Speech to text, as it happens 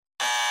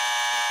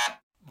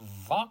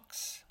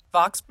Vox.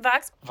 Vox.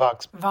 Vox.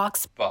 Vox.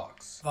 Vox.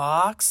 Vox.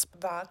 Vox.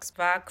 Vox.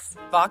 Vox.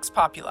 Vox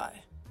Populi.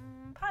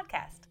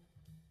 Podcast.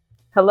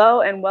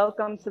 Hello and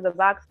welcome to the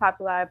Vox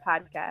Populi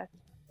podcast.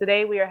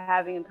 Today we are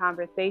having a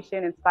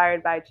conversation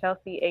inspired by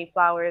Chelsea A.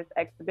 Flowers'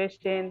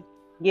 exhibition,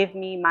 Give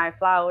Me My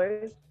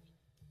Flowers.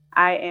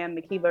 I am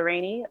Makiba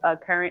Rainey, a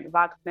current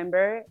Vox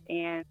member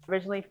and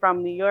originally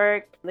from New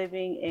York,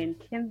 living in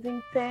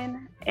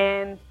Kensington,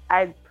 and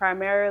I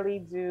primarily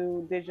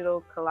do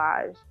digital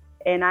collage.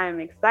 And I am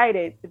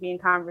excited to be in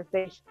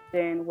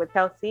conversation with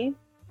Chelsea.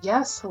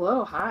 Yes,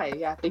 hello, hi.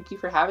 Yeah, thank you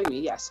for having me.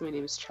 Yes, my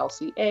name is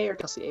Chelsea A. or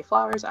Chelsea A.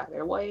 Flowers,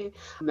 either way.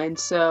 And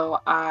so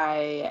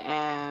I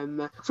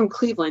am from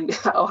Cleveland,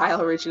 Ohio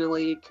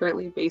originally,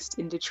 currently based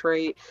in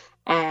Detroit.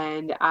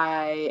 And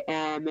I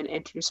am an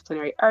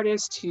interdisciplinary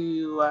artist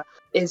who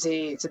is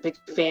a big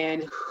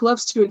fan who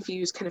loves to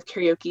infuse kind of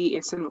karaoke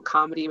and cinema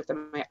comedy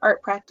within my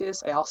art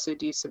practice. I also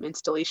do some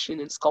installation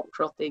and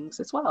sculptural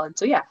things as well. And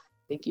so, yeah,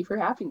 thank you for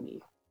having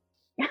me.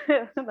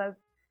 Let's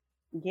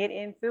get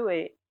into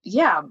it.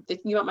 Yeah,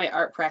 thinking about my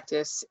art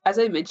practice, as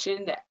I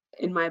mentioned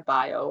in my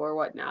bio or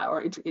whatnot,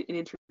 or in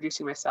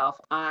introducing myself,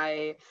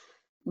 I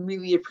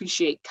really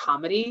appreciate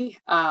comedy.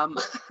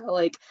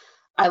 Like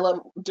I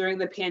love during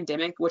the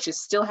pandemic, which is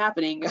still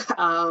happening.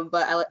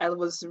 But I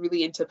was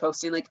really into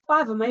posting like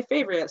 5 of my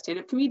favorite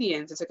stand-up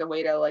comedians. It's like a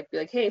way to like be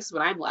like, hey, this is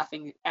what I'm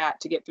laughing at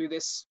to get through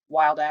this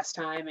wild ass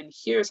time, and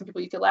here are some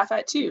people you could laugh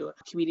at too.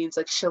 Comedians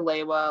like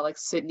Shalewa, like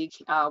Sydney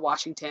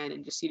Washington,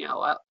 and just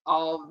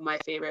all of my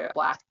favorite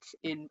Black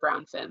and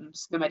brown femme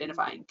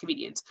identifying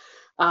comedians.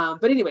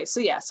 But anyway,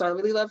 so I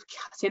really love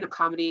stand-up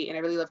comedy and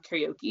I really love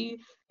karaoke.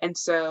 And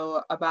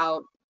so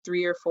about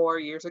 3 or 4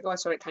 years ago, I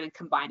started kind of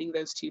combining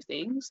those two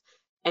things,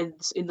 and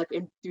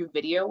through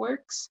video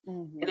works,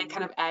 and then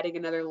kind of adding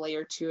another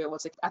layer to it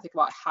was like I think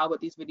about how would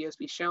these videos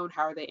be shown,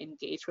 how are they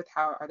engaged with,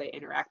 how are they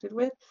interacted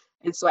with,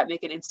 and so I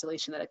make an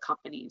installation that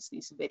accompanies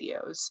these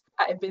videos.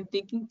 I've been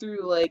thinking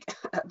through like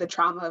the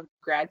trauma of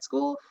grad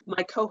school,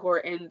 my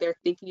cohort, and they're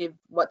thinking of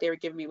what they were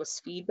giving me was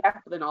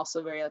feedback, but then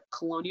also very like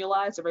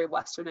colonialized or very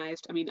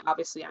westernized. I mean,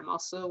 obviously I'm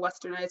also a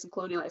westernized and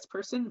colonialized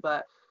person,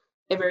 but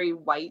a very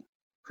white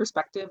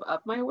perspective of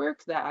my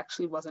work that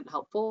actually wasn't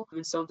helpful.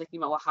 And so I'm thinking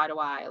about, well, how do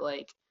I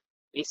like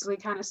basically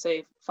kind of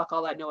say fuck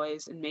all that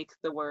noise and make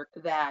the work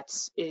that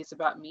is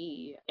about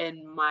me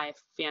and my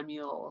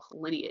familial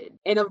lineage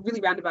in a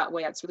really roundabout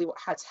way.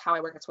 That's how I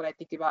work. That's what I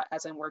think about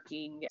as I'm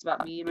working. It's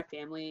about me and my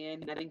family,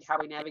 and I think how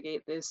we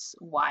navigate this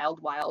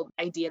wild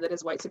idea that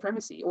is white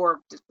supremacy, or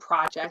this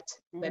project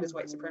that is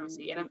white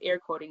supremacy. And I'm air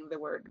quoting the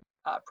word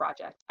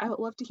project. I would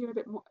love to hear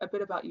a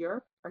bit about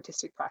your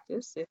artistic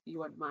practice, if you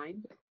wouldn't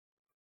mind.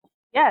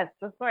 Yes,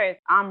 of course.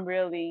 I'm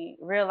really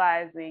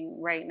realizing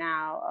right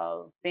now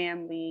of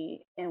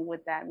family and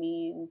what that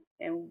means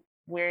and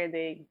where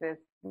they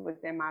exist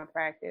within my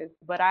practice.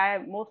 But I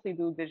mostly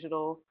do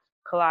digital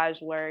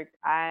collage work.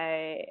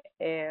 I've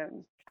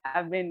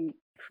been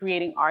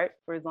creating art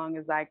for as long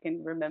as I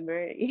can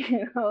remember,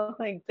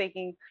 like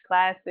taking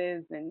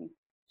classes and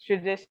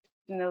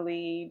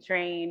traditionally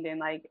trained in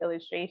like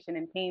illustration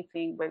and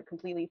painting, but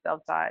completely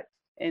self-taught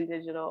in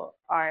digital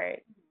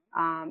art.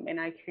 And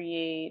I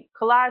create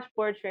collage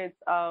portraits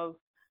of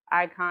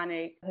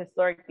iconic,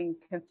 historic, and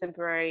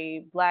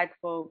contemporary Black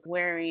folk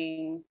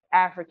wearing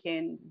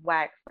African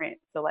wax print.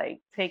 So like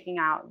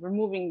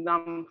removing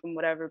them from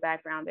whatever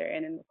background they're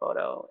in the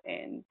photo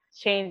and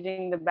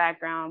changing the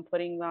background,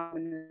 putting them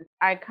in this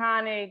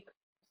iconic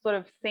sort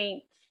of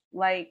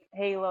saint-like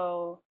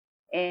halo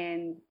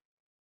and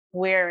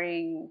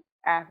wearing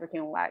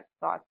African wax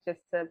cloth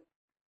just to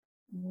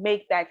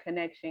make that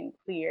connection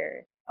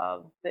clear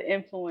of the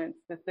influence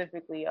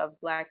specifically of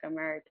Black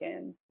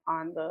Americans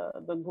on the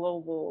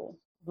global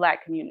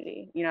Black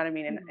community, you know what I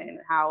mean? And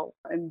how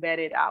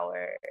embedded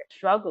our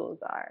struggles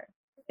are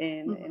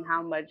and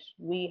how much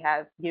we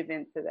have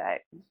given to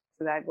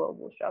that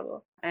global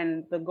struggle.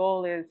 And the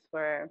goal is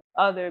for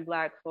other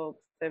Black folks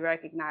to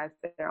recognize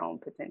their own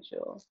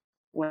potential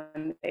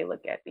when they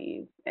look at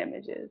these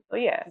images. So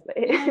yeah.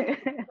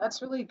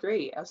 That's really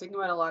great. I was thinking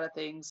about a lot of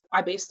things.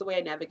 I base the way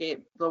I navigate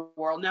the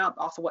world now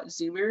off of what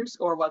Zoomers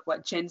or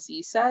what Gen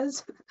Z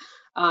says.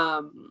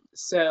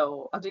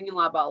 So I'm thinking a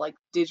lot about like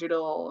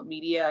digital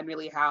media and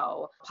really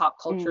how pop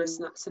culture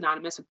is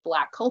synonymous with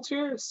Black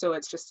culture. So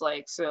it's just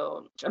like, I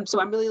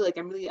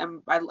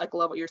like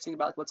love what you're saying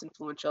about like what's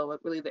influential, like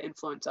really the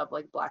influence of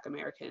like Black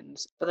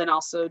Americans, but then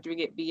also doing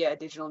it via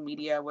digital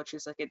media, which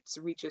is like, it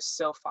reaches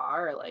so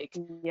far. Like,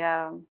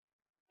 yeah.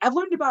 I've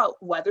learned about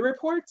weather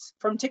reports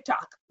from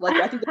TikTok. Like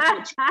I think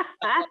that's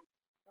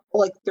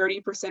like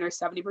 30% or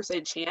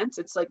 70% chance.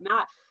 It's like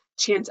not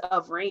chance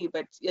of rain,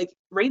 but like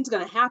rain's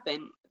going to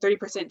happen.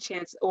 30%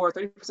 chance, or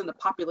 30% of the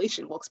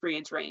population will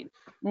experience rain,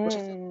 which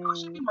is I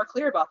should be more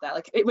clear about that.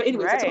 Like,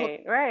 anyways,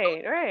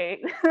 right.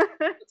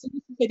 It's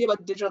this idea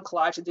about digital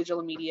collage and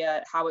digital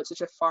media, how it's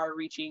such a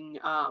far-reaching,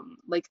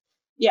 like,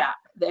 yeah,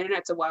 the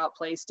internet's a wild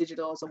place.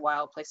 Digital is a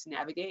wild place to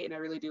navigate, and I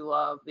really do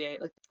love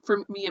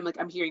for me.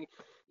 I'm hearing,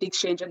 the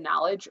exchange of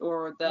knowledge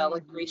or the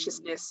like Mhm.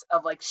 graciousness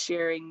of like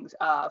sharing,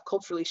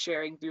 culturally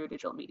sharing through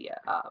digital media.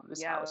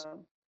 Is how Yeah,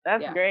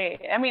 that's yeah. great.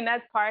 I mean,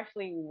 that's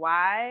partially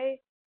why.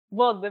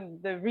 Well,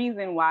 the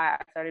reason why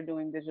I started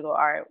doing digital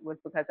art was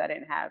because I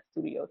didn't have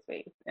studio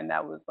space, and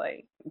that was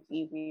like it's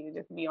easy to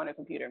just be on a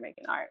computer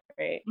making art,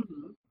 right?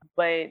 Mhm.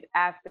 But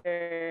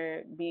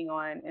after being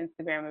on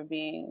Instagram and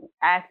being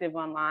active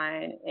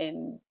online and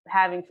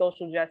having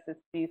social justice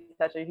be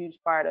such a huge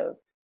part of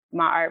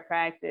my art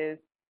practice,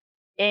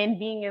 and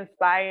being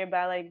inspired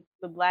by like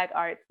the black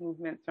arts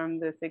movements from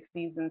the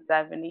 60s and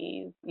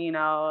 70s,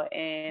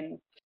 and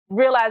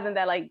realizing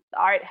that like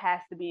art has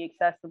to be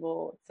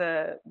accessible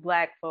to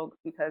black folks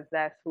because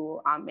that's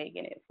who I'm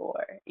making it for,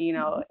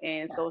 Mhm.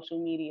 and Yeah. social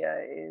media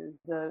is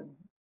the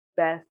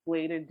best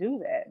way to do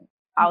that Mhm.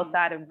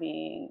 outside of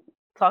being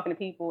talking to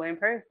people in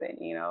person,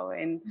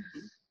 and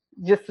Mhm.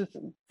 just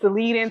to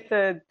lead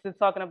into to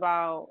talking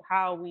about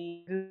how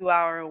we do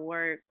our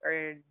work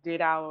or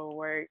did our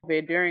work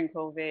during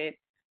COVID,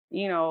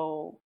 you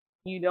know,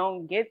 you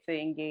don't get to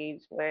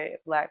engage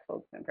with Black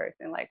folks in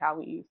person like how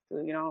we used to.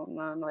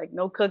 Like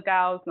no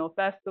cookouts, no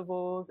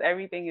festivals,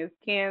 everything is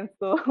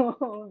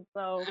canceled.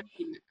 So I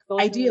mean, social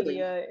ideally,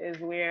 media is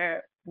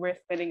where we're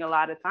spending a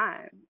lot of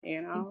time,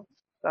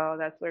 So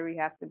that's where we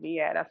have to be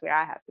at. That's where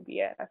I have to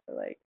be at. I feel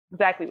like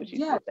exactly what you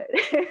yeah.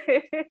 just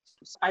said.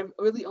 I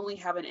really only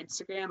have an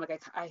Instagram.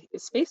 Like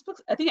it's Facebook.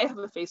 I think I have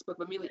a Facebook,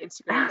 but mainly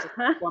Instagram is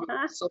like a form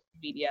of social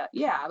media.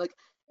 Yeah, like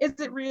is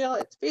it real?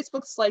 It's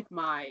Facebook's like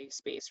my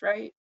space,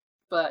 right?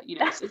 But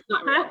it's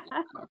not real.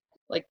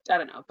 Like I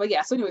don't know. But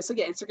yeah. So anyway, so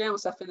yeah, Instagram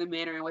was stuff in the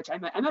manner in which I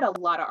met a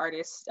lot of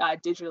artists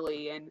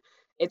digitally, and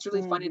it's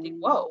really funny to think,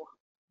 Mhm. whoa,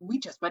 we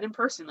just met in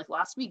person like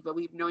last week, but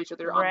we've known each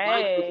other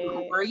online for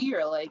Right. over a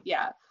year. Like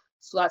yeah.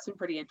 So that's been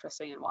pretty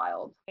interesting and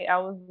wild. I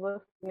was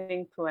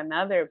listening to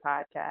another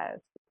podcast,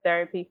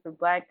 Therapy for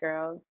Black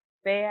Girls.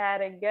 They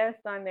had a guest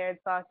on there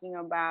talking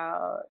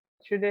about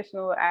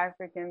traditional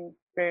African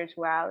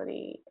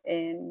spirituality,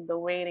 and the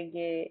way to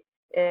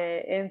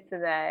get into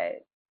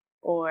that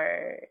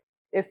or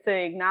is to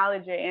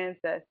acknowledge your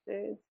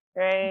ancestors,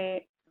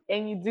 right?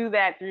 And you do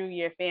that through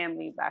your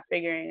family by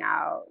figuring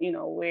out,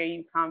 where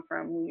you come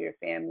from, who your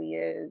family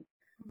is,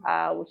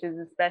 which is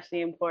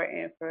especially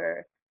important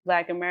for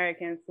Black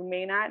Americans who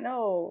may not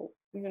know,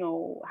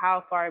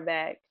 how far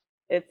back.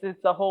 It's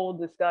a whole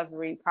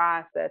discovery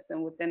process,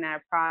 and within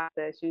that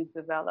process, you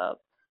develop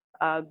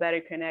a better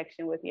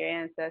connection with your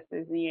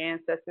ancestors, and your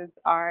ancestors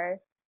are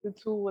the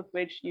tool with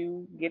which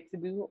you get to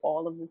do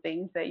all of the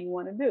things that you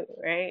want to do,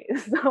 right?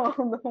 So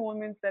the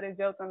woman said a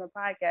joke on the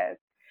podcast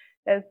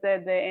that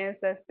said the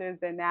ancestors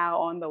are now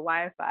on the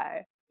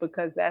Wi-Fi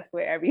because that's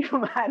where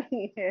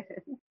everybody is.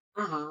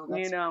 That's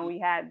funny.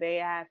 They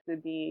have to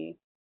be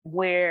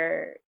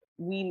where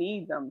we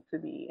need them to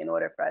be in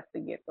order for us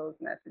to get those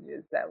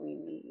messages that we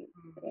need.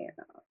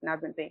 And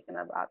I've been thinking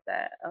about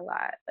that a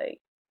lot. Like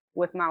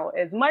with my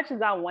as much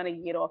as I want to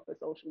get off of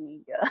social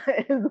media,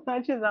 as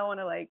much as I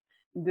want to like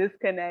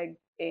disconnect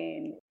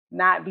and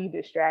not be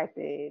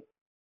distracted,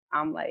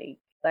 I'm like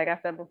I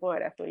said before,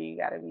 that's where you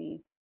gotta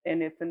be.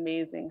 And it's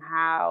amazing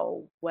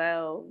how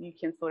well you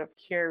can sort of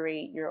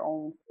curate your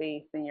own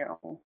space and your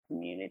own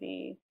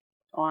community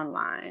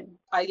online.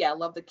 I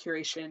love the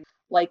curation.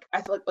 Like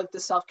I feel like the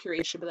self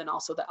curation, but then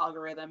also the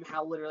algorithm.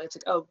 How literally it's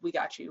like, oh, we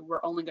got you.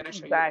 We're only going to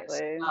show you this.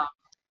 Exactly.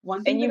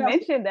 One thing And you that I was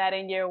mentioned that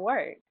in your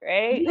work,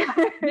 right? yeah,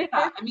 yeah.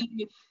 I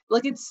mean,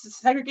 like it's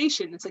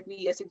segregation. It's like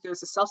I think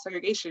there's a self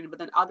segregation, but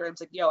then algorithms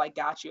like, yo, I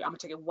got you. I'm gonna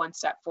take it one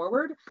step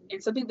forward.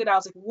 And something that I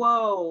was like,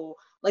 whoa,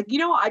 like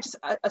I just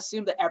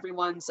assumed that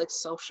everyone's like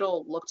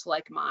social looked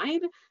like mine.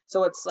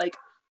 So it's like,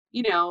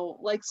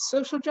 like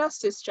social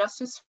justice,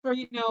 justice for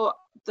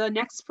the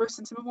next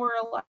person to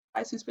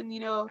memorialize who's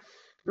been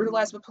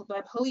brutalized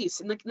by police,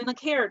 and like then like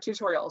hair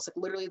tutorials. Like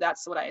literally,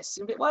 that's what I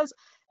assumed it was.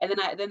 And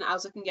then I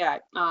was looking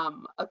at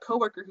a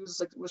coworker who's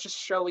like was just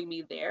showing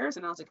me theirs,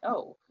 and I was like,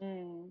 oh,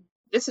 Mm.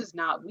 this is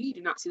not we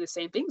do not see the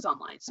same things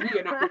online. So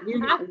we're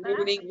not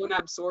learning, we're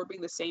not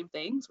absorbing the same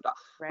things. But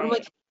I'm Right.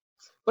 like,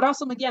 but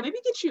also I'm like, yeah, maybe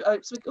get you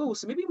it's like, oh,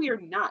 so maybe we are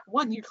not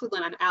one, you're clearly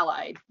not an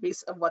ally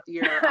based on what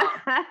you're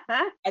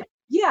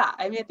yeah,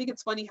 I mean, I think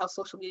it's funny how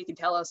social media can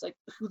tell us like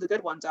who the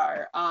good ones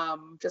are,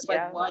 just by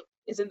Yeah. what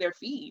is in their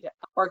feed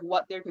or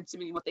what they're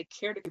consuming, what they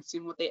care to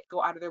consume, what they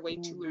go out of their way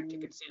to learn to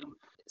Mhm. consume.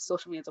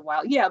 Social media is a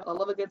while. Yeah, I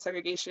love a good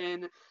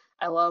segregation.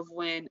 I love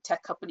when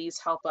tech companies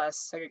help us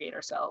segregate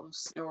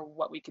ourselves or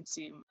what we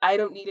consume. I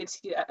don't need to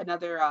see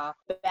another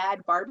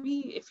Bad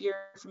Barbie. If you're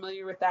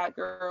familiar with that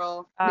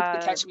girl, the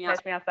Catch Me Catch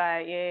Outside. me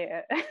outside,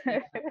 yeah. Yeah.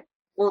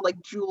 Or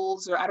like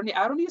Jules, or I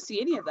don't need to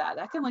see any of that.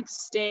 That can like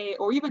stay,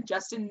 or even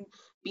Justin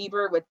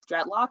Bieber with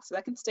dreadlocks.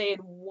 That can stay in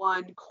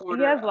one He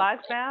corner has of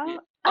locks the now.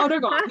 internet. Oh, they're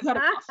gone. He got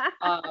them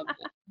off.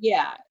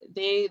 Yeah,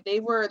 they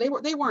weren't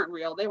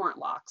real. They weren't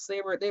locks.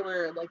 They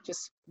were like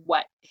just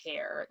wet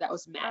hair that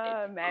was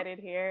matted. Matted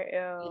hair.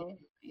 Yeah, Ew.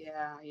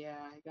 yeah.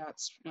 I got.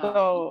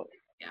 So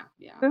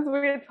Yeah. since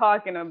we're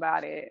talking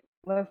about it,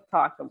 let's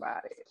talk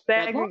about it.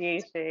 Dreadlock.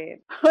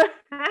 Segregation.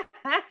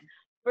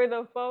 For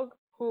the folks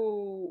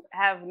who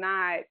have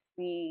not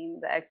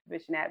seen the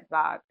exhibition at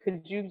Vox,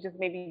 could you just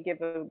maybe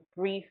give a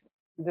brief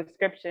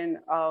description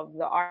of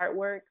the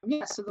artwork?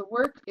 Yeah, so the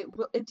work,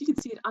 you can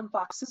see it on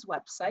Vox's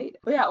website.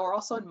 But yeah, or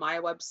also on my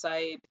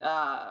website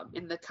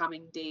in the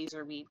coming days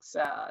or weeks.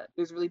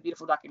 There's really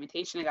beautiful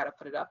documentation. I got to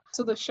put it up.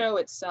 So the show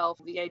itself,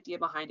 the idea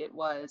behind it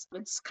was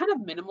it's kind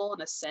of minimal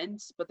in a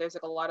sense, but there's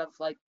like a lot of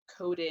like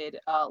coded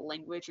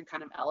language and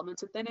kind of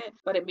elements within it.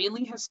 But it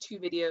mainly has two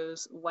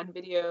videos. One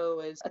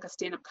video is like a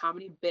stand-up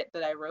comedy bit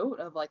that I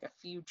wrote of like a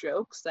few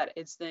jokes that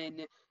is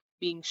then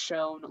being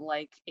shown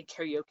like a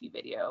karaoke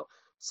video.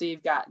 So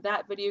you've got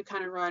that video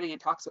kind of running and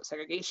talks about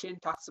segregation,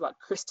 talks about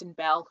Kristen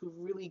Bell, who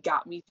really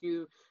got me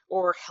through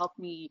or helped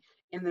me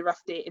in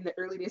the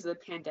early days of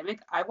the pandemic.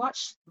 I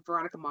watched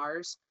Veronica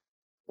Mars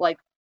like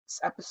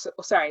episode.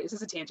 Oh, sorry, this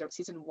is a tangent.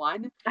 Season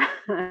 1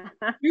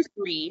 through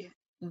 3.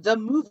 The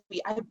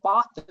movie, I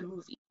bought the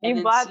movie.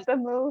 You bought the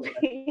movie.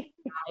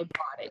 I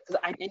bought it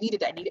because I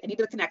needed it. I needed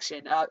a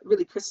connection.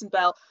 Really, Kristen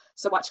Bell.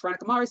 So I watched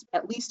Veronica Mars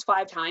at least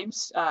 5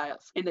 times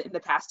in the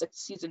past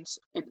seasons,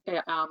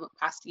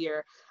 past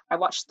year. I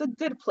watched The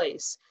Good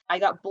Place. I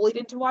got bullied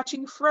into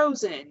watching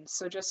Frozen.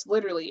 So just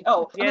literally,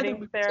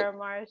 Getting Sarah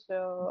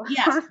Marshall.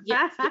 Yes.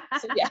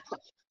 So, yeah.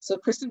 So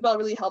Kristen Bell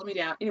really held me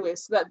down. Anyway,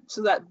 so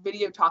that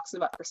video talks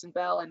about Kristen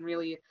Bell and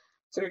really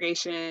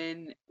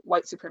segregation,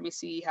 white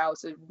supremacy, how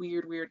it's a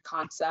weird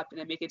concept,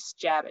 and then make its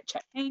jab at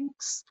Chet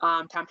Hanks,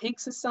 Tom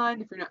Hanks' son,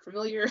 if you're not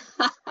familiar.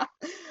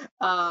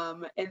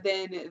 And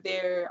then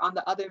there on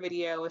the other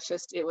video,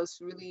 it was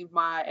really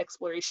my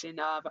exploration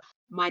of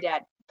my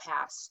dad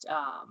passed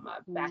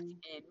back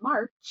in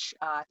March,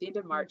 at the end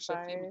of March, so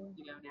a few weeks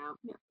ago now.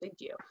 Yeah,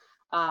 thank you.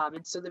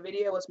 And so the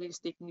video was me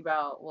just thinking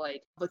about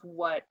like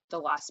what the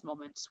last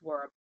moments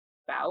were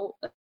about,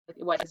 like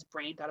what his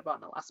brain thought about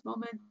in the last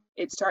moment.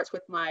 It starts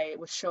with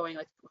showing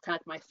like kind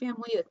of like my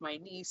family, like my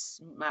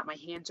niece, my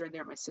hands are in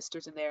there, my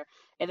sister's in there,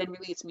 and then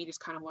really it's me just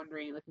kind of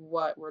wondering like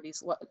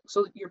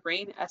so your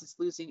brain as it's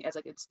losing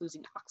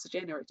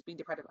oxygen or it's being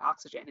deprived of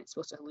oxygen, it's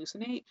supposed to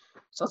hallucinate.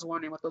 So I was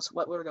wondering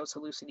what were those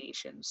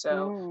hallucinations.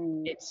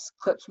 So it's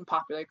clips from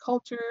popular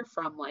culture,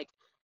 from like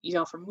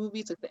from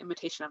movies like The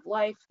Imitation of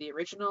Life, the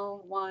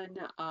original one,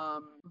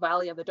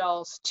 Valley of the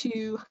Dolls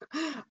 2,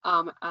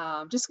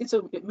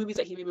 so movies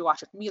that he maybe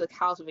watched with me, like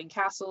Howl's Moving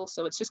Castle.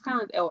 So it's just kind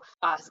of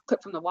a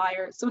clip from The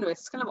Wire. So anyways,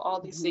 it's kind of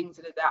all these things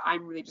that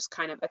I'm really just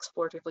kind of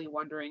exploratively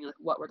wondering like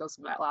what were those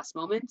last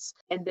moments.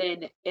 And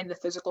then in the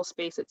physical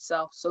space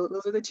itself, so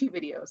those are the 2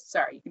 videos.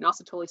 Sorry, you can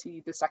also totally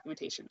see this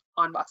documentation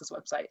on Vox's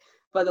website.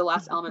 But the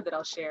last element that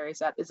I'll share is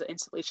the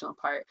installational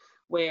part,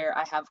 where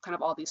I have kind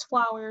of all these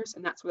flowers,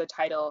 and that's where the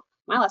title,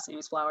 my last name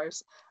is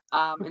Flowers.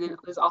 And then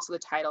there's also the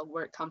title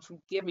where it comes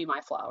from, Give Me My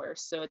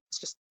Flowers. So it's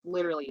just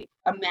literally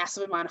a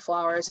massive amount of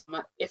flowers.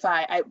 If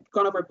I've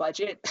gone over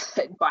budget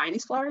buying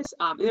these flowers,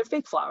 and they're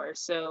fake flowers.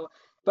 So,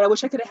 but I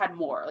wish I could have had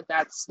more. Like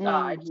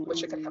I just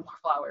wish I could have more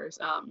flowers.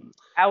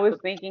 I was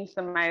thinking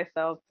to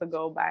myself to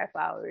go buy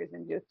flowers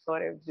and just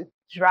sort of just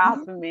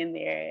drop them in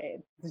there.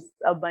 Just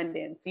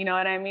abundance. You know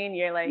what I mean?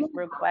 You're like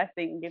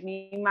requesting, give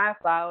me my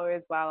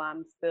flowers while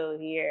I'm still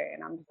here.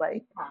 And I'm just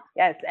like,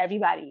 yes,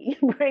 everybody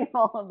bring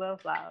all of the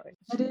flowers.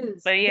 It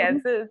is. But yeah,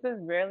 it's a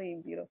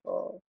really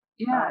beautiful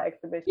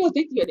exhibition. Yeah,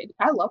 thank you.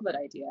 I love that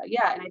idea.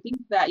 Yeah, and I think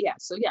that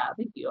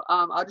thank you.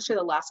 I'll just say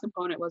the last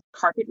component was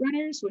carpet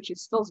runners, which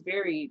feels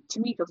very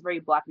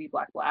black me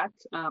black.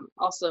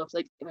 Also, if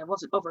it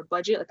wasn't over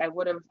budget, like I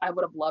would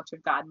have loved to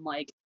have gotten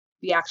like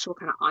the actual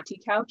kind of auntie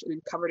couch and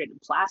then covered it in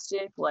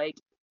plastic, literally,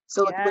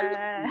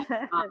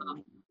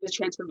 the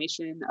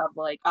transformation of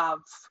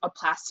a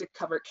plastic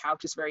covered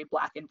couch is very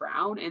black and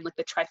brown, and like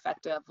the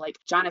trifecta of like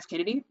John F.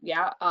 Kennedy,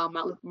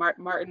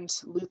 Martin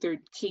Luther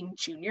King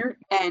Jr.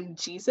 and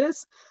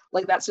Jesus,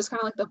 like that's just kind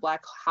of like the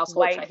black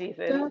household white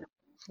trifecta.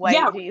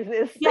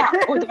 Jesus. Yeah.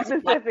 Or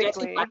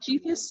specifically. Black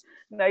Jesus?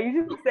 No,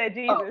 you just said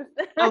Jesus.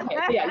 Oh,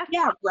 okay.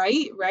 Yeah.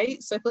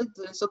 Right. So I feel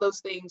like those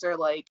things are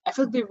like, I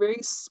feel like they're very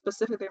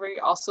specific. They're very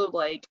also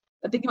like,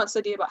 I'm thinking about this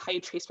idea about how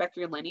you trace back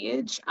your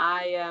lineage.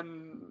 I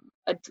am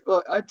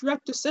a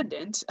direct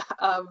descendant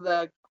of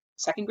the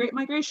Second Great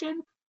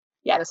Migration.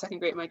 Yeah, the Second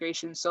Great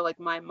Migration. So like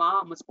my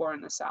mom was born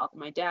in the South.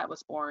 My dad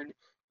was born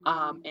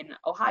in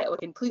Ohio,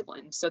 in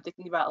Cleveland. So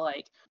thinking about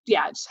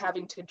just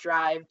having to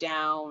drive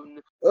down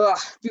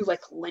through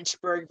like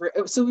Lynchburg.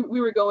 So we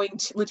were going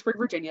to Lynchburg,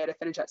 Virginia to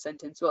finish that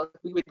sentence. Well,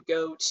 we would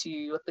go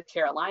to the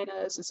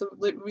Carolinas. And so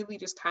really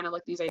just kind of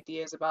like these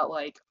ideas about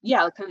kind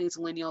of these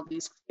lineal,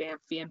 these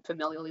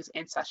familial, these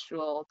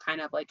ancestral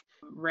kind of like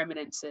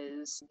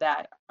reminiscences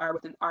that are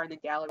in the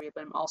gallery,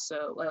 but I'm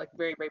also like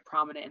very, very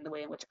prominent in the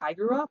way in which I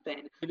grew up,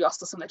 and maybe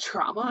also some of the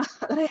trauma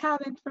that I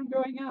have from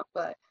growing up.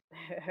 But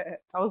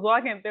I was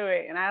walking through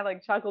it and I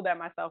like chuckled at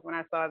myself when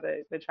I saw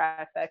the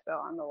trifecta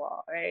on the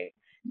wall, right?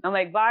 I'm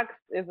like, Vox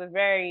is a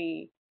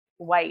very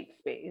white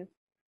space,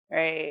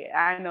 right?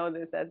 I know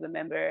this as a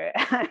member.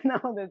 I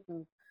know this is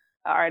an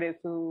artist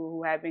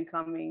who had been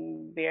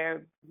coming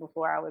there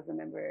before I was a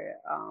member.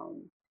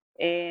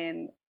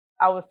 And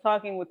I was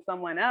talking with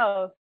someone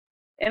else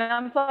And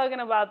I'm talking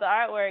about the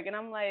artwork, and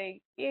I'm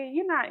like, yeah,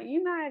 you're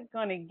not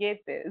gonna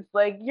get this.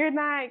 Like, you're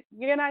not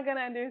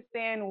gonna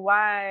understand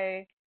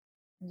why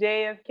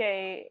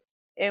JFK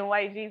and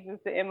White Jesus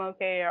and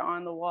MLK are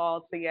on the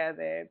wall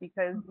together,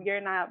 because you're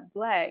not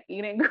Black.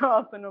 You didn't grow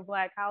up in a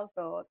Black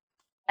household.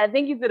 I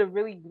think you did a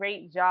really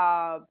great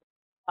job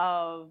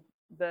of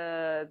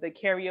the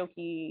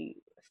karaoke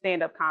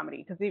stand-up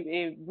comedy, because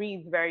it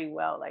reads very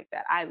well like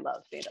that. I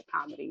love stand-up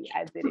comedy.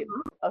 I did it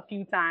a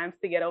few times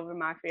to get over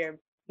my fear of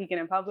speaking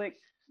in public.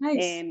 Nice.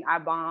 And I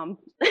bombed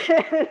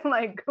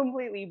like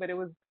completely, but it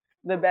was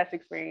the best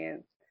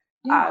experience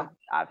Yeah.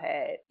 I've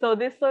had. So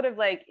this sort of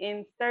like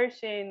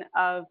insertion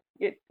of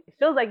it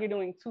feels like you're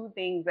doing two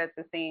things at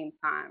the same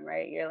time,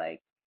 right? You're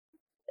like,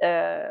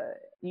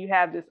 you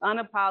have this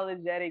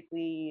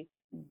unapologetically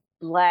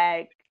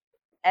Black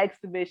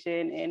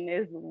exhibition in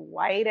this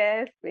white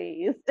ass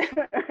space,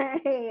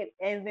 right?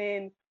 And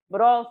then, but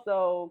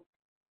also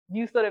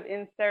you sort of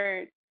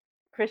insert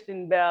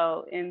Christian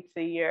Bale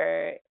into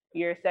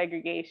your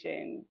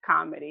segregation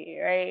comedy,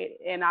 right?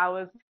 And I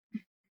was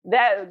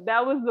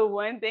that was the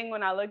one thing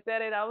when I looked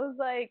at it, I was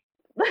like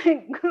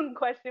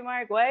question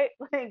mark, what?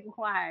 Like,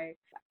 why?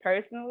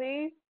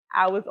 Personally,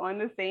 I was on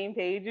the same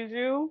page as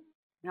you.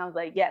 And I was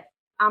like, yes,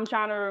 I'm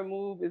trying to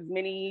remove as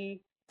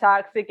many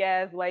toxic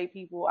ass white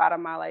people out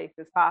of my life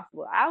as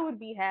possible. I would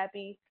be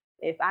happy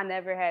if I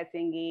never had to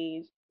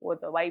engage with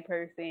a white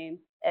person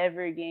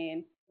ever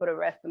again for the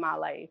rest of my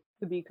life,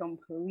 to be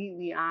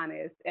completely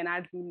honest. And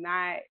I do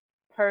not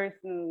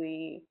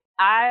personally,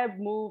 I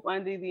move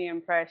under the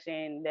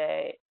impression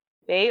that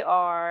they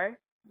are,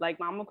 like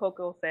Mama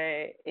Coco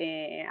said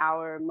in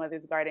Our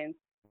Mother's Garden,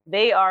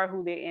 they are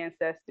who their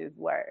ancestors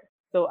were.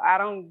 So I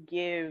don't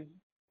give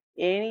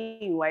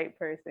any white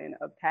person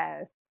a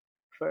pass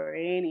for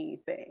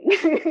anything.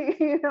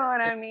 You know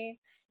what I mean?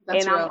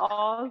 That's And real. I'm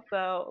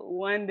also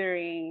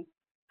wondering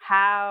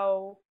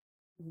how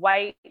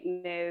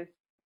whiteness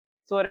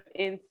sort of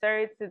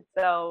inserts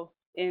itself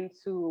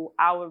into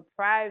our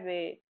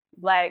private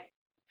Black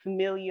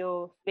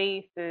familial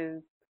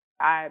spaces.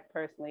 I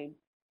personally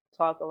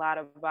talk a lot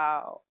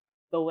about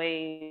the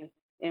ways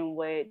in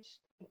which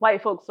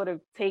white folks sort of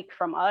take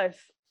from us,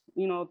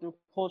 you know, through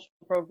cultural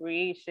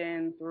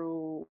appropriation,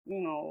 through,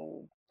 you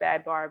know,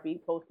 Bad Barbie,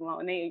 Post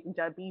Malone,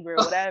 Justin Bieber,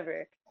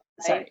 whatever.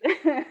 Sorry.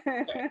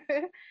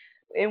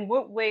 In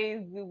what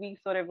ways do we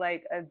sort of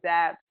like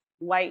adapt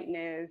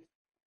whiteness,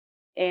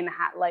 and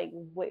how, like,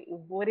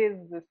 what is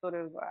the sort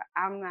of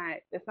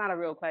it's not a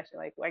real question.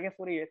 Like, I guess,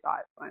 what are your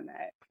thoughts on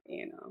that,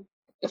 you know?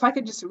 If I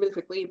could just really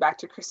quickly back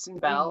to Kristen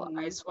Bell,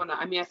 I just want to,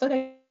 I mean, I feel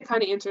like I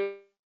kind of answered,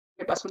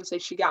 but I just want to say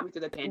she got me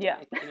through the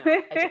pandemic. Yeah. You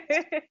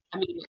know, I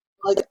mean,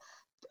 like,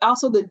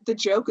 also the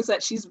joke is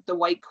that she's the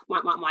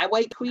my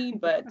white queen,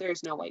 but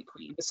there's no white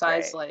queen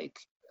besides Right. like,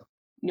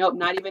 nope,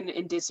 not even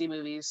in Disney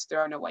movies there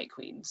are no white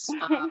queens.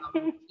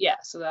 Yeah,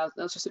 so that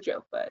was just a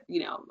joke, but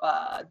you know,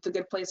 The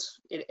Good Place,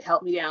 it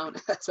helped me down,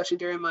 especially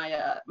during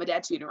my my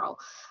dad's funeral,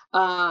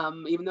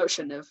 even though it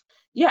shouldn't have.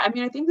 Yeah, I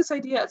mean, I think this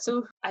idea.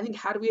 So I think,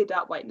 how do we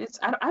adopt whiteness?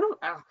 I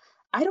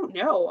don't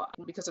know,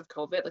 because of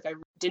COVID. Like, I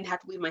didn't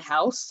have to leave my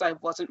house, so I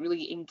wasn't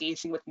really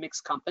engaging with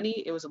mixed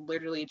company. It was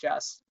literally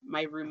just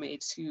my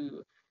roommates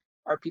who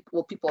are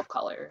people of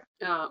color,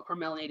 or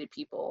melanated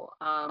people.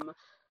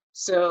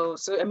 So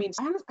I mean,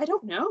 I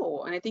don't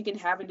know. And I think in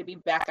having to be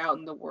back out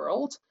in the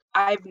world,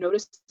 I've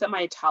noticed that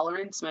my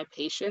tolerance, my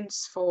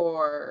patience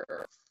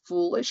for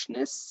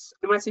foolishness,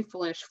 and when I say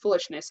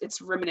foolishness, it's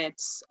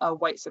remnants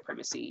of white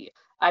supremacy.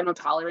 I have no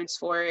tolerance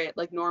for it.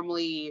 Like,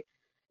 normally,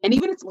 and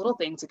even it's little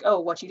things like, oh,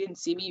 what, you didn't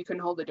see me, you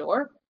couldn't hold the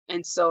door.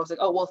 And so it's like,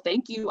 oh, well,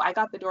 thank you, I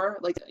got the door,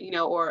 like, you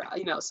know, or,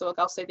 you know, so like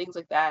I'll say things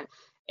like that.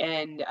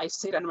 And I used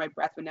to say it under my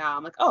breath, but now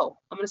I'm like, oh,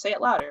 I'm going to say it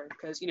louder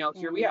because, you know,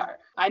 here we are.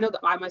 I know that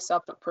I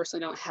myself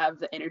personally don't have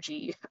the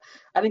energy.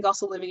 I think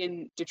also living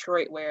in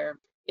Detroit, where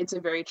it's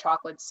a very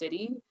chocolate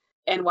city.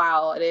 And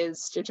while it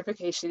is,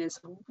 gentrification is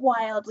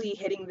wildly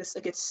hitting this,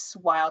 like, it's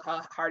wild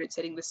how hard it's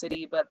hitting the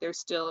city, but there's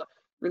still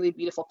really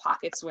beautiful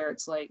pockets where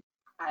it's like,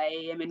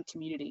 I am in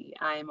community.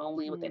 I am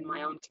only within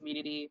my own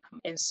community.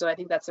 And so I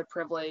think that's a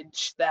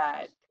privilege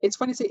that, it's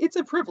funny to say, it's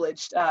a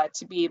privilege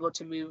to be able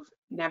to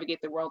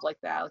navigate the world like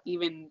that. Like,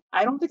 even,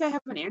 I don't think I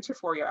have an answer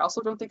for you. I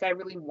also don't think I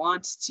really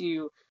want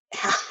to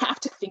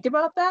have to think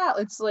about that.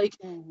 It's like,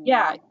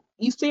 yeah,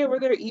 you stay over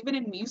there, even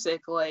in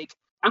music, like,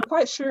 I'm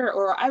quite sure,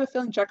 or I have a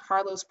feeling Jack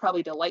Harlow's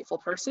probably a delightful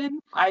person.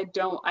 I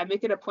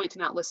make it a point to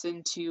not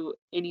listen to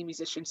any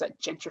musicians that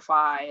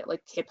gentrify,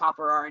 like, hip hop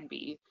or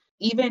R&B.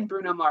 Even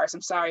Bruno Mars,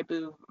 I'm sorry,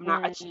 boo,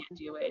 I can't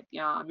do it.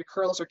 Your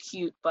curls are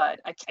cute, but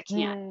I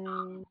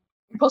can't.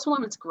 Post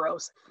Malone is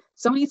gross.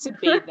 Somebody needs to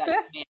bathe that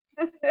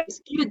man.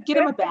 Just get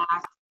him a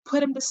bath,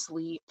 put him to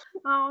sleep.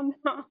 Oh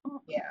no.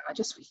 Yeah,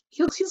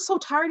 he's so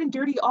tired and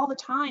dirty all the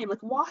time.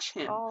 Like, wash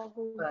him. All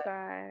the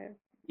time.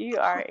 You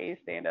are a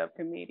stand-up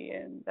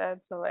comedian.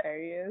 That's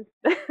hilarious.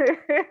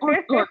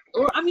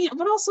 Or I mean,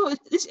 but also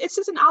it's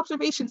just an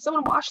observation.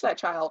 Someone watched that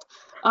child.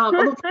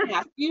 Although, can I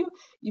ask you?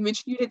 You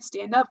mentioned you did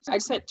stand up. I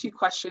just had two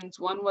questions.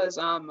 One was,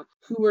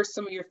 who were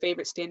some of your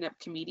favorite stand up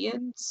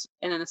comedians?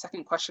 And then the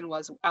second question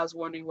was, I was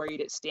wondering where you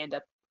did stand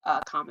up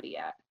comedy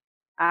at.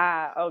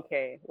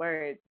 Okay.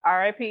 Word.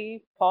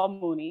 R.I.P. Paul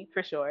Mooney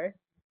for sure.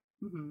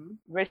 Mm-hmm.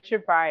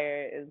 Richard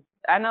Pryor is.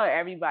 I know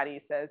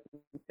everybody says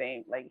the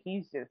same. Like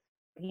he's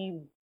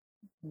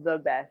the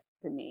best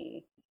to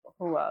me.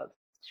 Who else?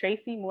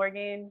 Tracy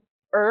Morgan.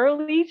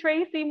 Early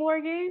Tracy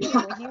Morgan,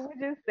 when he would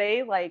just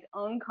say like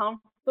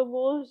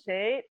uncomfortable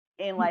shit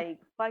and like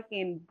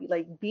fucking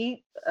like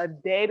beat a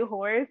dead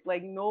horse,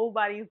 like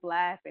nobody's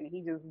laughing.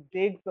 He just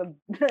digs a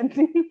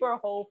deeper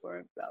hole for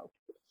himself.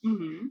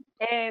 Mm-hmm.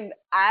 And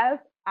I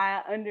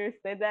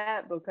understood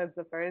that because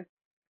the first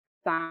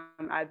time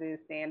I did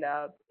stand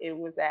up, it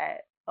was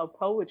at a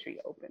poetry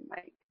open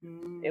mic.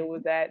 It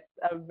was at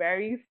a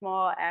very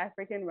small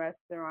African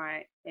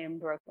restaurant in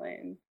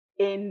Brooklyn,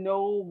 and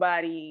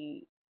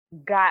nobody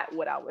got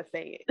what I was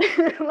saying.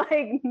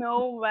 Like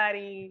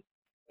nobody.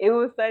 It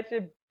was such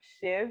a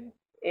shift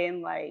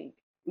in like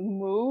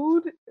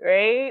mood,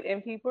 right?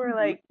 And people were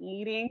like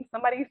eating.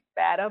 Somebody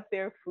spat up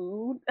their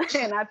food,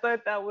 and I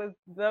thought that was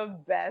the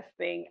best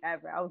thing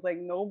ever. I was like,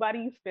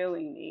 nobody's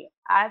feeling me.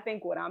 I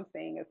think what I'm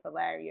saying is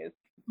hilarious.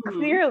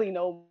 Clearly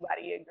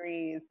nobody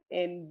agrees,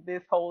 and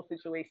this whole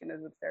situation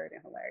is absurd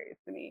and hilarious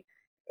to me.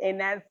 And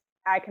that's,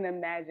 I can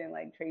imagine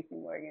like Tracy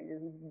Morgan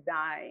just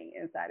dying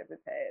inside of his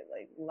head,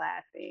 like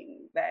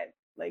laughing that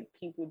like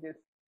people just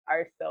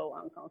are so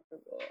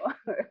uncomfortable.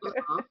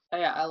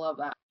 Yeah, I love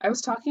that. I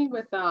was talking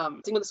with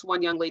this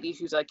one young lady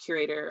who's a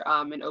curator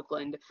in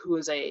Oakland, who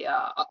is a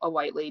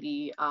white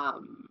lady,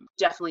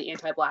 definitely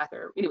anti-black.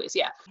 Or anyways,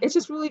 yeah, it's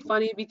just really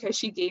funny because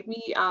she gave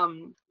me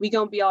We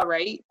Gonna Be All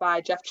Right by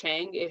Jeff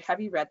Chang.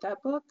 Have you read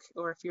that book,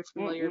 or if you're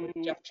familiar with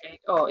Jeff Chang?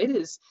 Oh, it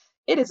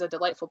is a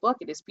delightful book.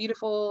 It is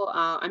beautiful.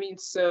 I mean,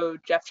 so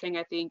Jeff Chang,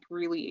 I think,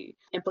 really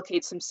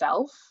implicates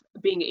himself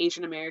being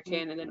Asian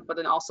American, but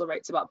then also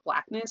writes about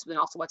blackness, but then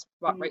also what's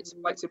about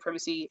white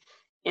supremacy,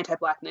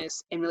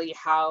 anti-blackness, and really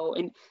how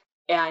and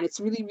it's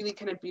really, really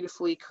kind of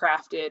beautifully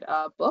crafted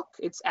book.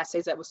 It's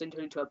essays that was turned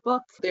into a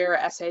book. There are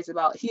essays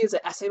about, he has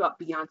an essay about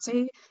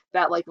Beyonce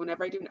that like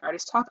whenever I do an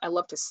artist talk, I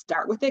love to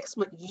start with it because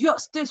I'm like,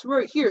 yes, this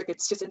right here.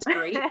 It's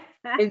great.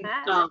 And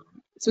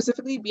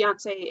specifically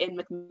Beyonce in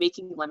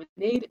Making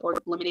Lemonade, or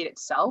Lemonade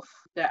itself,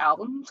 the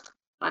album,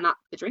 not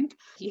the drink.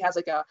 He has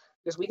like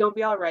there's We Gonna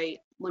Be All Right,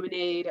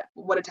 Lemonade,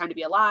 What a Time to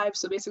Be Alive.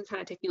 So basically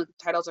kind of taking like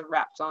the titles of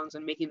rap songs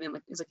and making them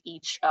like is like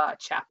each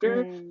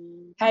chapter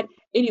had.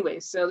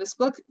 Anyways, so this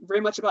book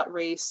very much about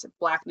race,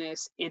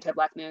 blackness,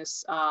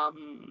 anti-blackness,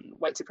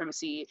 white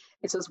supremacy.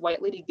 And so this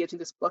white lady gives me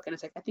this book and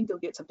it's like, I think you'll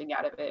get something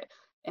out of it.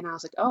 And I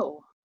was like,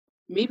 oh,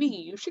 maybe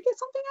you should get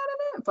something out of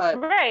it.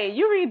 But right,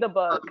 you read the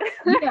book.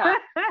 Yeah.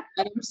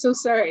 And I'm so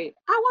sorry.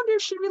 I wonder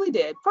if she really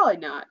did. Probably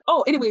not.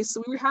 Oh, anyways,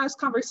 so we were having this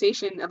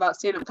conversation about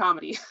stand-up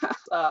comedy.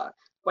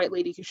 White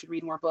lady who should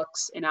read more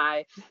books and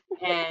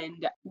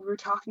we were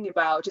talking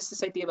about just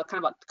this idea about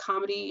kind of about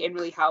comedy and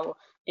really how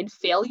in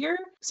failure,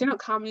 stand-up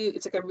comedy,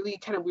 it's like a really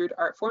kind of weird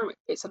art form.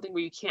 It's something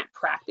where you can't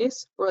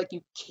practice, or like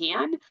you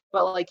can,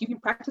 but like you can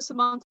practice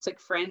amongst like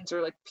friends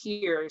or like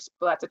peers,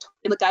 but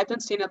and like I've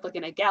done stand-up like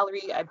in a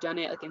gallery, I've done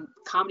it like in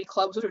comedy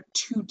clubs. Those are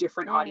two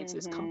different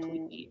audiences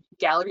completely.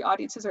 Gallery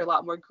audiences are a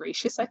lot more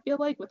gracious, I feel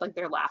like, with like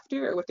their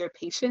laughter or with their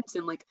patience,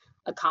 and like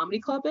a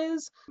comedy club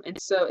is. And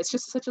so it's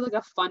just such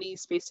a funny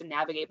space to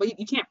navigate, but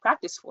you can't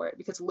practice for it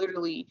because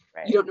literally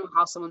you don't know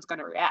how someone's going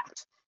to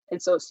react.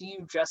 And so it's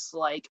you just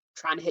like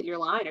trying to hit your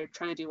line or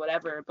trying to do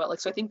whatever. But like,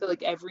 so I think that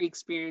like every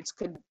experience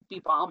could be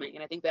bombing.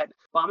 And I think that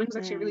bombing is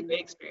actually a really great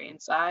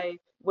experience. I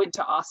went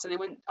to Austin.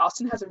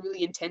 Austin has a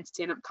really intense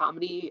stand-up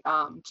comedy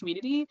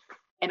community.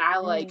 And I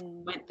like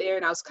went there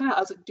and I was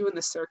like doing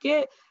the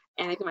circuit.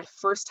 And I think my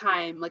first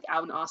time like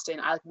out in Austin,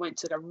 I like went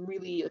to like a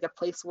really like a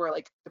place where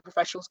like the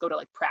professionals go to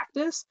like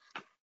practice.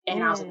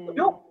 And I was like,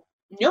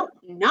 nope,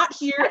 not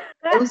here.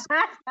 I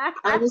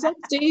was on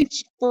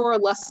stage for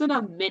less than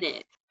a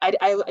minute. I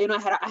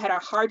had a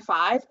hard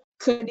 5,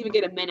 couldn't even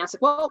get a minute. I was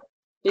like, well,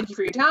 thank you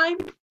for your time.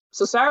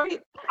 So sorry,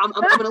 I'm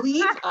gonna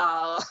leave.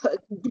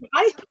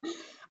 Goodbye.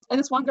 And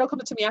this one girl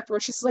comes up to me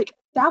afterwards. She's like,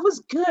 "That was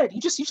good. You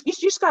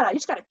just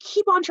gotta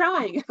keep on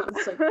trying." I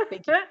was like,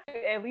 "Thank you."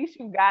 At least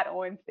you got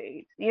on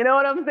stage. You know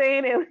what I'm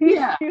saying? At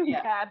least you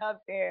got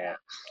up there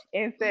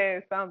and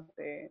said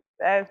something.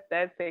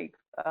 That takes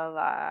a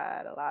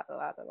lot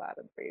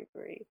of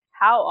bravery.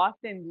 How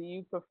often do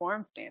you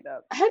perform stand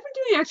up? I had been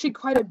doing actually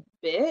quite a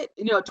bit.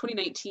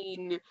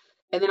 2019.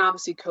 And then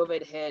obviously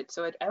COVID hit.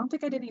 So I don't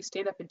think I did any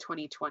stand-up in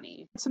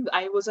 2020.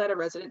 I was at a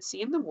residency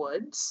in the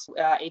woods,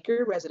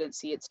 Acre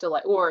residency. It's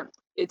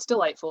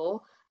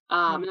delightful.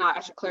 And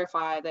I should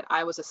clarify that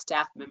I was a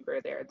staff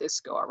member there this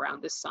go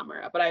around this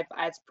summer. But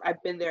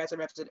I've been there as a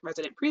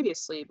resident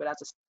previously, but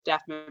as a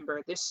staff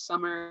member this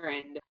summer,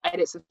 and I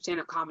did some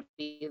stand-up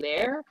comedy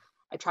there.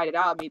 I tried it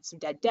out. I made some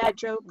dead dad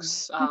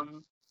jokes.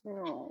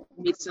 Oh.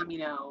 Made some,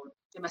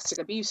 domestic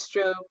abuse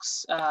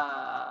jokes,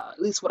 at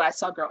least what I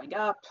saw growing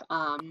up.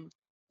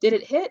 Did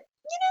it hit?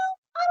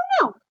 I don't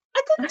know.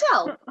 I couldn't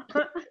tell.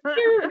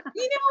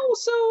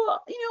 So,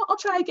 I'll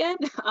try again.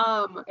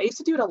 I used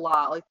to do it a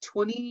lot, like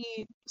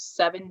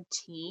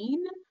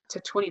 2017 to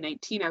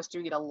 2019. I was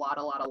doing it a lot,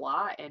 a lot, a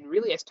lot. And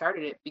really, I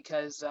started it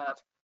because of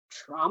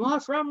trauma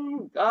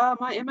from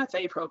my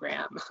MFA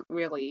program,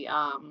 really.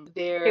 Can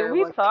There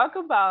we was, talk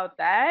about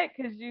that?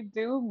 Because you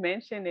do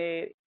mention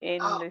it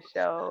in oh, the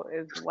show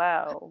as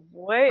well.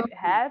 What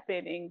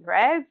happened in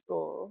grad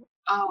school?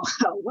 oh,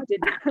 what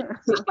didn't happen?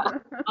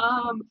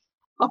 Um,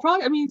 so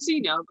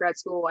grad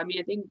school. I mean,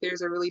 I think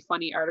there's a really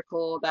funny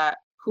article that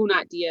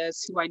Hunat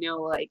Diaz, who I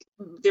know, like,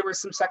 there were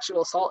some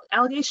sexual assault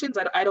allegations.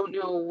 I don't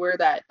know where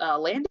that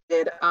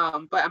landed.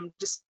 But I'm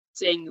just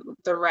saying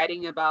the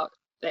writing about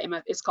the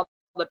MF, it's called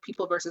The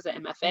People versus the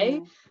MFA.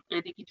 Mm. And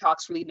I think he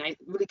talks really nice,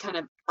 really kind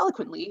of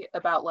eloquently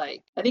about,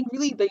 like, I think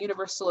really the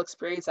universal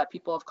experience that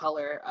people of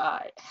color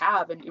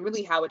have, and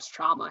really how it's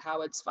trauma,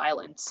 how it's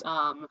violence.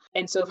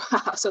 And so,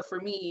 so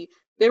for me,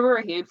 there were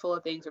a handful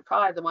of things, but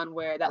probably the one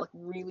where that, like,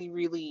 really,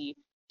 really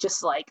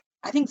just, like,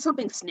 I think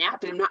something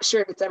snapped, and I'm not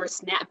sure if it's ever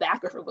snapped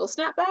back or if it will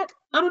snap back.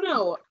 I don't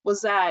know.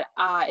 Was that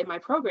in my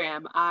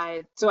program?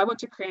 I went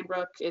to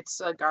Cranbrook.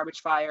 It's a garbage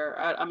fire.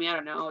 I mean, I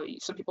don't know.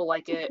 Some people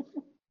like it.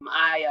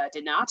 I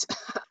did not.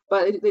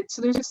 But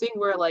so there's this thing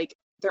where, like,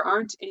 there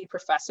aren't any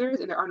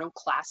professors and there are no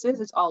classes.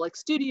 It's all like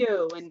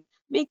studio and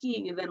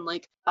making, and then,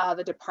 like,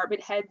 the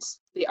department heads,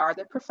 they are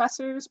the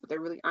professors, but they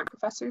really aren't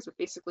professors. But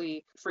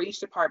basically, for each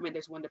department,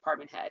 there's one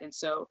department head, and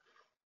so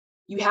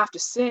you have to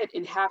sit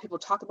and have people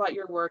talk about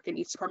your work, and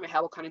each department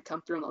head will kind of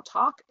come through and they'll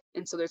talk.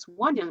 And so there's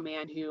one young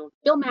man who,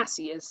 Bill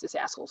Massey is this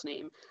asshole's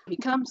name. He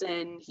comes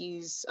in,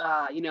 he's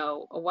a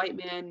white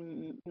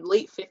man,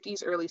 late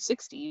 50s, early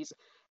 60s.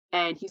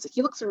 And he's like,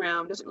 he looks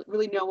around, doesn't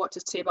really know what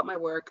to say about my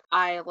work.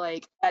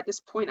 At this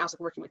point, I was,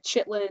 like, working with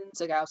chitlins.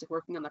 Like, I was, like,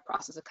 working on the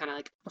process of kind of,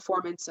 like,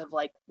 performance of,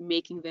 like,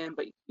 making them,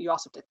 but you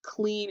also have to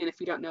clean. And if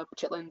you don't know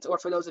chitlins, or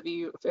for those of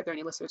you, if there are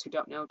any listeners who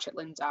don't know,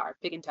 chitlins are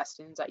pig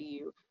intestines that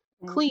you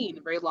clean,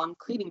 a very long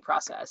cleaning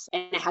process,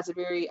 and it has a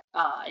very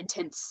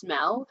intense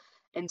smell.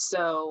 And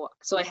so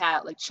I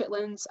had, like,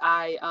 chitlins.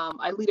 I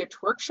lead a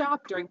twerk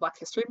shop during Black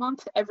History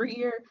Month every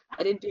year.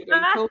 I didn't do it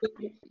during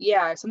COVID.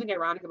 Yeah, something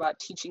ironic about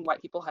teaching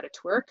white people how to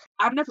twerk.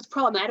 I don't know if it's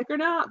problematic or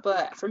not,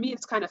 but for me,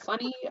 it's kind of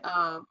funny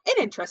and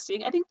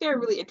interesting. I think they're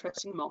really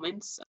interesting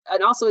moments.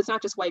 And also, it's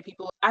not just white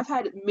people. I've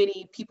had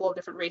many people of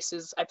different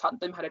races. I've taught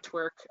them how to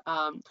twerk.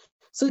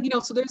 So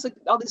there's, like,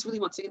 all these, really,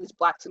 once again, these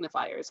Black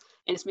signifiers,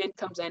 and this man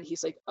comes in,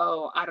 he's like,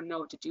 oh, I don't know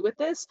what to do with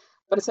this.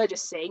 But instead of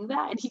just saying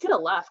that, and he could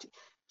have left,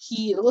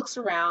 he looks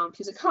around,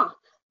 he's like,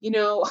 you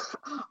know,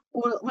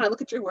 when I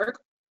look at your work,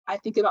 I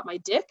think about my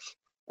dick.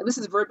 And this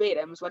is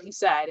verbatim, is what he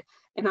said.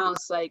 And I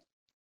was like,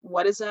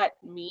 what does that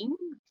mean?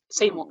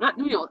 Same, not,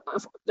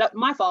 that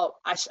my fault.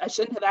 I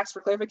shouldn't have asked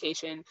for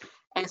clarification.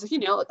 And it's like,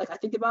 like, I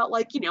think about,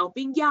 like,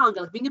 being young,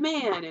 like, being a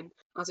man. And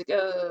I was like,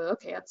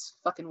 okay, that's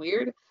fucking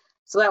weird.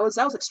 So that was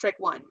like strike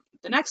one.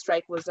 The next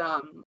strike was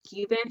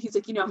he's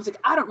like,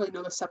 I don't really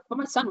know this stuff, but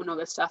my son would know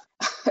this stuff.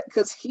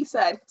 Because he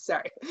said,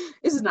 sorry,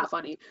 this is not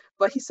funny,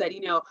 but he said,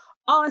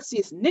 all I see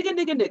is nigga,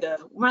 nigga, nigga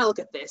when I look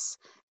at this.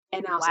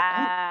 And I was like,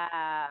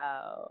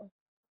 oh,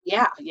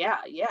 Wow. yeah.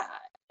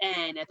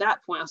 And at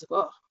that point I was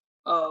like,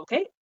 oh,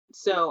 okay.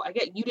 So I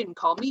get, you didn't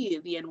call me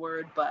the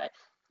N-word, but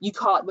you're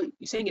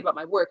saying it about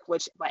my work,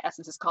 which by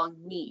essence is calling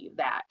me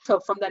that. So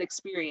from that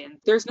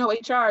experience, there's no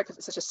HR because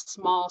it's such a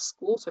small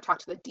school. So I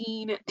talked to the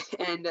dean,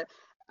 and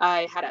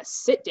I had a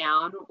sit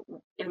down,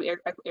 and air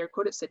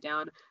quoted sit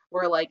down,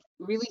 where, like,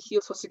 really he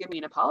was supposed to give me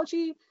an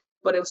apology,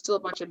 but it was still a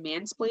bunch of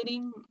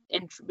mansplaining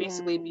and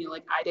basically being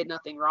like, I did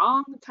nothing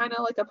wrong, kind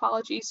of like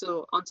apology.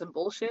 So on some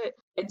bullshit.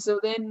 And so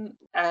then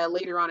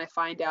later on, I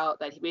find out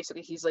that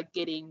he's like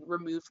getting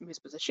removed from his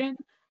position.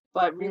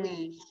 But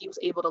really, he was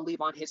able to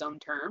leave on his own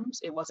terms.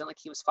 It wasn't like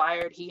he was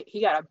fired.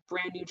 He got a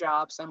brand new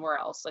job somewhere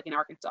else, like in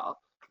Arkansas.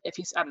 I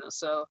don't know.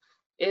 So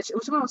it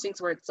was one of those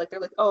things where it's like, they're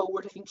like, oh,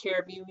 we're taking care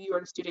of you. You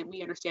are the student.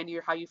 We understand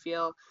how you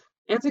feel.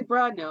 And it's like,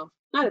 bro, no,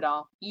 not at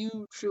all.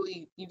 You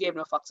gave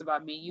no fucks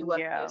about me. You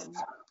let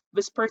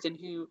this person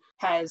who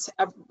has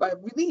a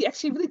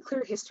really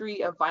clear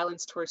history of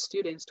violence towards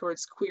students,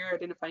 towards queer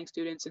identifying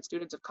students and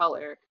students of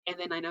color. And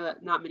then I know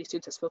that not many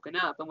students have spoken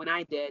up. And when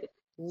I did,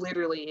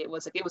 literally it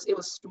was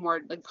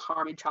more like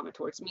harm and trauma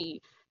towards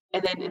me.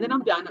 And then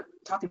I'm done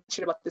talking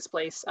shit about this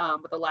place.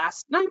 But the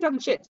last, not even talking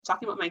shit,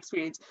 talking about my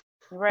experience.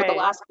 Right. But the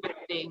last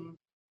thing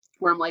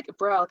where I'm like,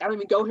 bro, like, I don't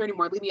even go here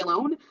anymore, leave me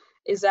alone,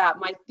 is that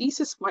my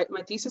thesis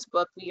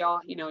book, we all,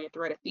 you have to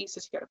write a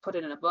thesis, you got to put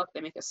it in a book, they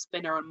make us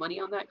spend our own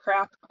money on that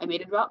crap. I made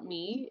it about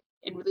me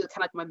and really kind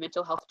of like my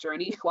mental health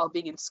journey while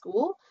being in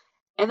school.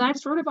 And then I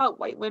just wrote about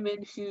white women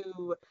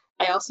who,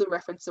 I also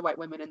referenced the white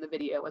women in the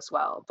video as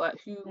well, but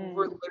who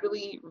were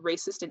literally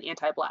racist and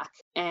anti-Black.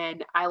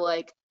 And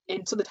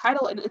and so the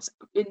title, and it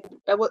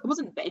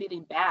wasn't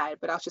anything bad,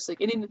 but I was just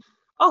like, and in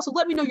Also,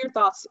 let me know your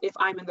thoughts if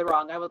I'm in the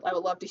wrong. I would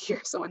love to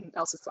hear someone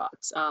else's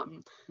thoughts.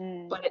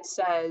 But it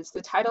says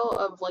the title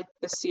of like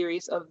the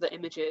series of the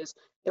images,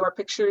 there were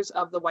pictures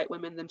of the white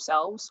women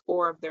themselves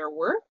or of their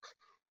work,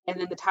 and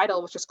then the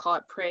title was just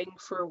called "Praying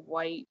for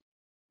White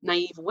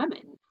Naive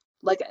Women."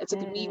 Like it's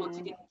like me once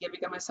again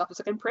giving of myself. It's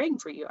like I'm praying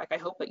for you. Like I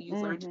hope that you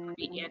learn to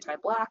be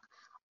anti-black.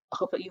 I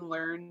hope that you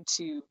learn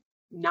to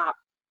not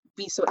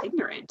be so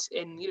ignorant,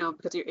 and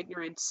because of your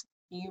ignorance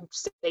you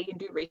say and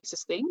do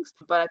racist things.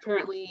 But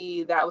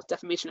apparently that was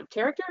defamation of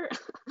character.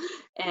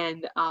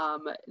 And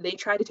they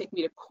tried to take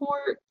me to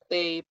court.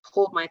 They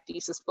pulled my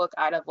thesis book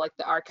out of like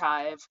the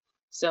archive,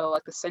 so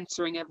like the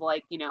censoring of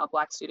like a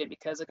black student,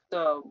 because like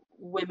the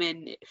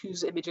women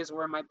whose images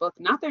were in my book,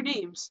 not their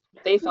names,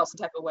 they felt some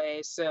type of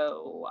way.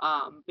 So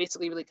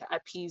basically really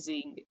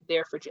appeasing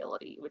their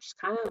fragility, which is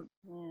kind of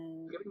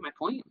proving my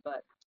point.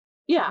 But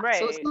yeah, so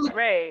Right, it's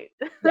right.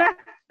 yeah.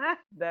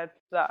 That's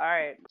all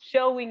right.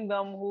 Showing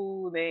them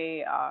who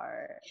they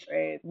are,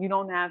 right? You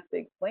don't have to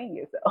explain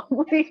yourself.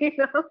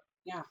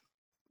 Yeah.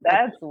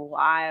 That's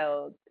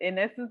wild. And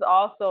this is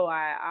also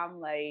why I'm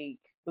like,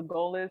 the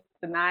goal is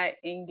to not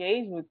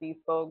engage with these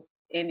folks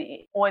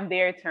on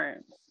their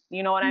terms.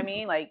 You know what I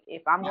mean? Like,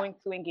 if I'm going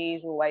to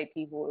engage with white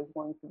people, it's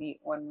going to be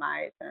on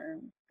my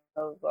terms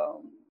of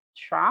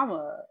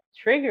trauma,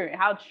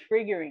 how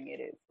triggering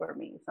it is for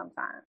me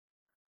sometimes.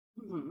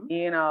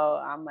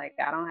 I'm like,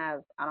 I don't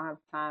have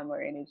time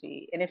or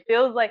energy. And it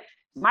feels like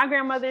my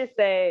grandmother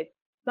said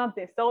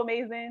something so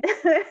amazing.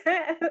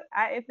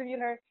 I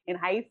interviewed her in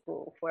high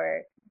school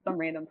for some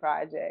random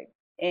project,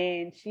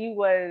 and she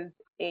was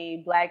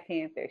a Black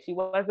Panther. She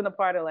wasn't a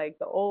part of like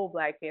the old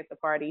Black Panther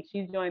Party.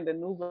 She joined the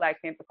new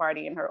Black Panther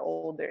Party in her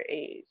older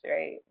age,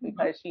 right?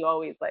 Because she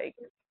always like,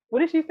 what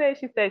did she say?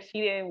 She said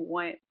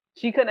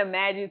she couldn't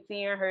imagine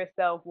seeing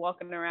herself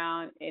walking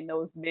around in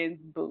those men's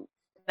boots.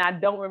 And I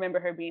don't remember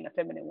her being a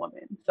feminine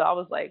woman. So I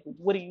was like,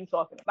 what are you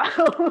talking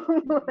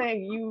about? Like,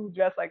 you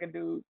dress like a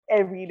dude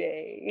every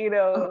day,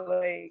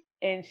 like,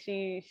 and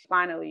she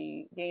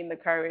finally gained the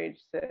courage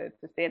to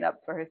stand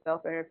up for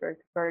herself and for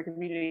her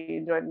community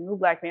and join the new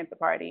Black Panther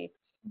Party.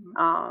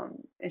 And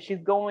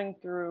she's going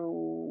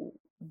through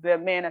the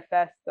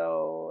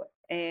manifesto,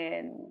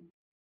 and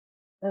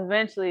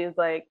eventually it's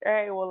like, all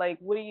right, well, like,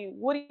 what do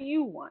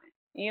you want?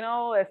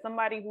 As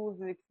somebody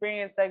who's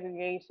experienced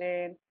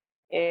segregation,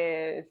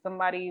 is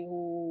somebody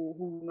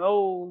who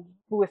knows,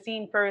 who has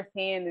seen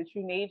firsthand the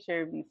true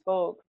nature of these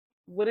folks.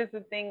 What is the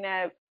thing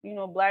that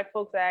Black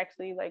folks are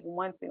actually like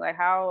wanting? Like,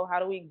 how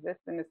do we exist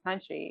in this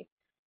country?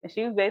 And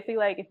she was basically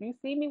like, if you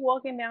see me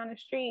walking down the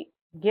street,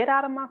 get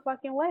out of my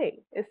fucking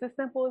way. It's as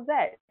simple as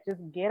that. Just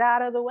get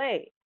out of the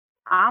way.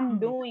 I'm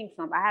doing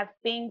something. I have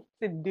things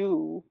to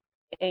do,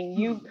 and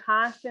you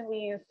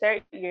constantly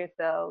insert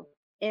yourself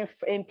in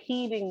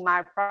impeding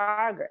my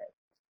progress.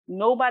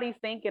 Nobody's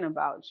thinking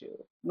about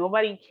you.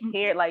 Nobody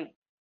cared. Like,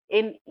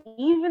 and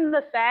even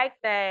the fact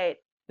that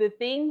the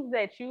things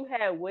that you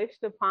had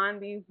wished upon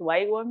these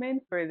white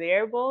women for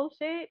their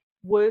bullshit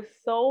was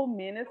so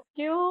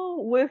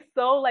minuscule, was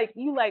so like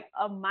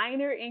a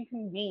minor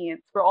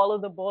inconvenience for all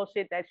of the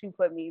bullshit that you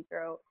put me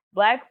through.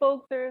 Black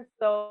folks are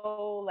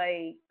so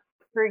like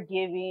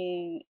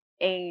forgiving,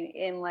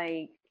 and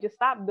like, just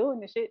stop doing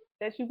the shit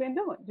that you've been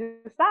doing.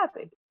 Just stop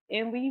it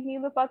and leave me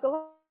the fuck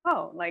alone.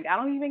 Like, I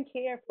don't even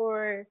care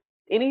for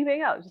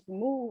anything else. Just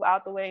move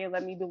out the way and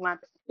let me do my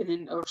thing.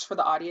 And then for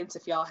the audience,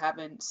 if y'all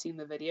haven't seen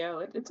the video,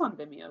 it's on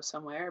Vimeo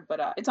somewhere, but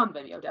it's on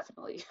Vimeo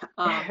definitely.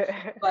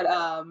 But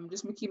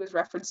just Makee was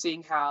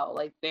referencing how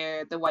like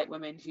they're the white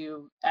women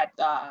who at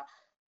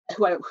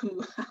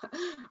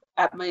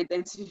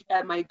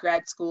my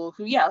grad school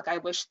who like I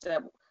wish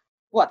that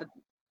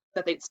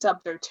that they'd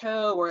stub their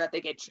toe, or that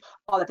they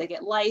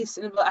get lice.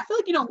 And I feel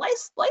like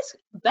lice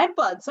bed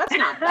bugs. That's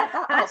not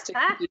that else.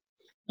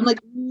 I'm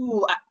like,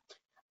 ooh.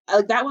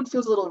 Like that one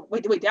feels a little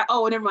wait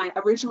never mind.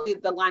 Originally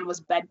the line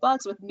was bed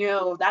bugs, but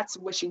no, that's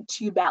wishing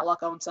too bad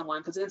luck on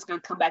someone, because then it's gonna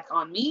come back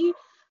on me.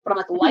 But I'm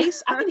like,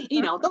 lice, I can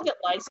don't get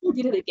lice, we'll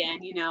get it again,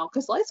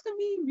 because lice can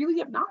be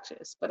really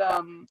obnoxious. But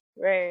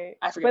right,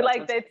 I forget. But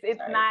like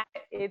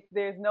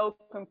there's no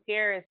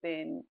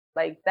comparison.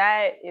 Like,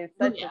 that is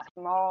such a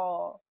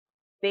small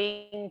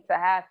thing to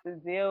have to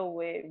deal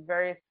with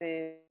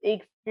versus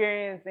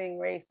experiencing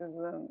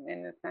racism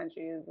in this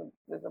country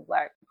as a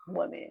Black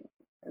woman,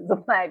 as a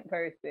Black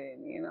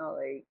person.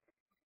 Like,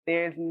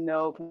 there's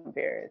no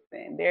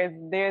comparison.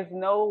 There's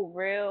no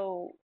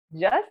real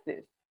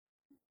justice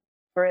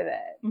for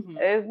that.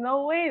 There's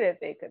no way that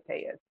they could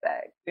pay us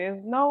back. There's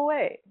no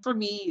way. For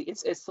me,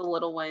 it's the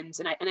little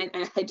ones, and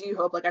I do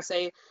hope, like I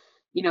say,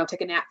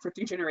 take a nap for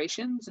 3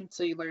 generations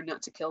until you learn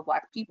not to kill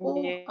Black people,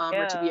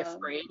 or to be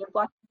afraid of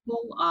Black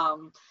people.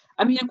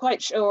 I mean, I'm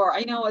quite sure.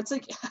 I know it's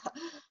like,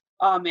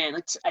 oh man,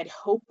 like I'd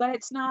hope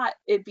that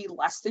it'd be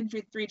less than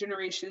 3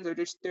 generations, or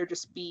there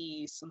just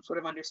be some sort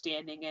of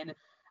understanding. And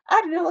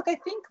I don't know, like I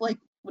think like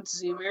with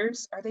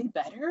Zoomers, are they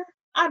better?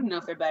 I don't know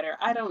if they're better.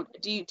 I don't.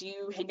 Do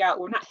you hang out,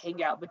 or not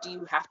hang out, but do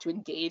you have to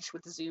engage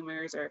with the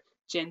Zoomers, or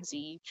Gen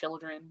Z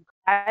children,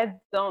 I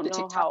don't the know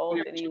TikTok how old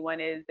generation. anyone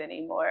is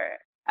anymore.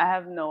 I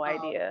have no Um,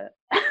 idea.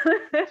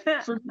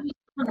 for me,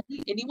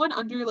 anyone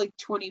under like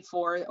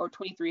 24 or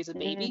 23 is a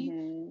baby,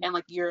 hmm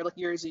and you're a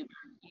Zoomer,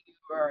 you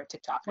are a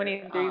TikToker.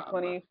 23, You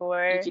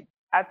 24. could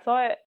I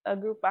taught a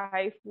group of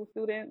high school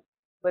students,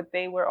 but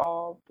they were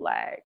all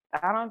Black.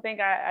 I don't think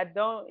I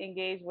don't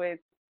engage with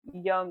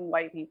young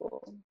white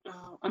people.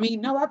 I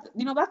mean, no,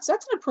 that's an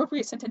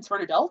appropriate sentence for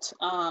an adult.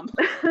 Um,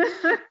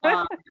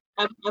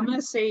 I'm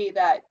gonna say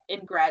that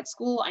in grad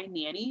school I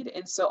nannied,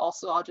 and so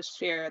also I'll just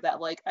share that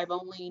like I've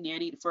only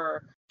nannied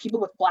for people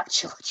with black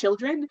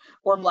children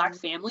or black Mm,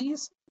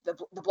 families. The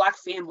black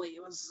family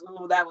was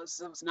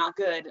not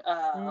good.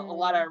 A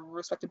lot mm, of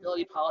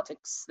respectability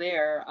politics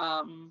there.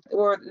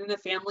 Or in a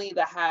family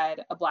that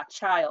had a black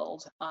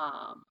child.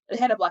 They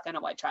had a black and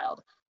a white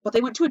child, but they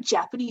went to a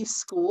Japanese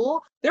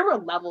school. There were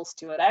levels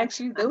to it.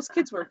 Those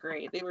kids were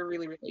great. They were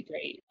really, really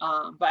great.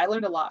 But I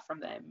learned a lot from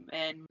them,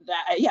 and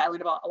I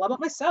learned a lot about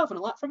myself and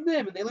a lot from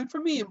them, and they learned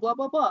from me, and blah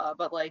blah blah.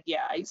 But like,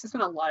 yeah, I used to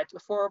spend a lot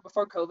before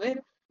COVID.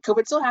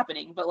 COVID's still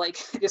happening, but like,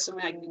 just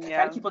something I kind of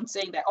yeah. keep on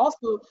saying that.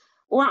 Also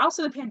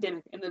the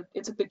pandemic, and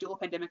it's a big dual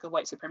pandemic of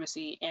white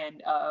supremacy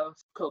and of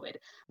COVID.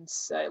 And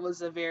so it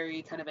was a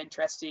very kind of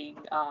interesting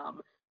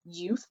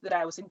youth that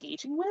I was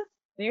engaging with.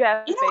 Do you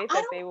have faith I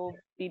that don't. they will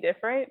be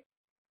different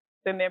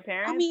than their I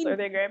parents or mean,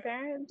 their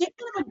grandparents?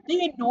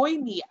 they annoy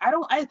me. I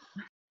don't. I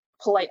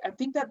polite. I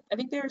think there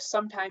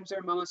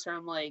are moments where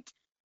I'm like,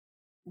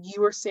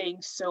 you are saying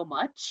so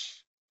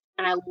much,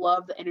 and I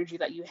love the energy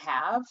that you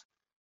have.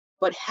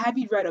 But have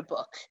you read a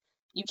book?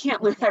 You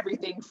can't learn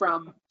everything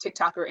from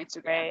TikTok or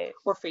Instagram Right,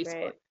 or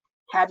Facebook. right,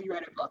 Have you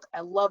read a book? I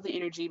love the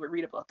energy, but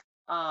read a book.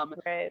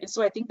 right. And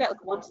so I think that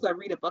like, once the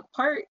read a book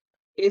part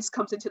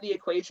comes into the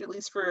equation, at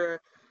least for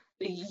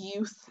the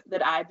youth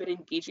that I've been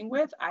engaging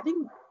with, I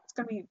think it's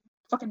gonna be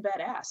fucking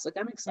badass. Like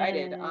I'm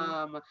excited.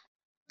 Mm,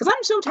 Because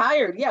I'm so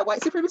tired. Yeah,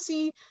 white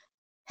supremacy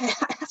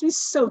has me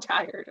so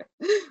tired.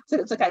 So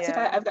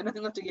yeah. I've got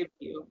nothing left to give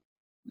you.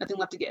 Nothing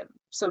left to give.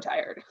 So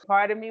tired.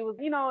 Part of me was,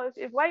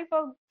 if white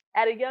folks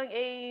at a young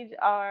age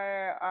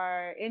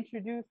are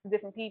introduced to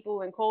different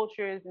people and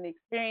cultures and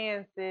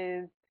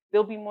experiences,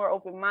 they'll be more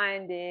open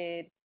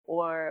minded,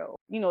 or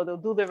they'll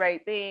do the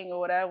right thing or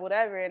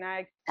whatever. And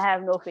I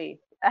have no faith.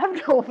 I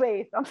have no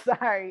faith. I'm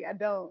sorry, I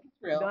don't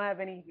Real. have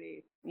any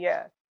faith.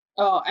 Yeah,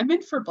 Oh, I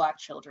meant for black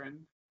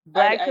children.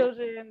 black I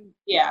children.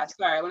 Yeah, yeah,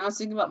 sorry. When I was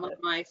thinking about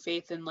my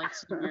faith in like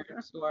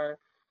Zoomers or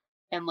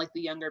and like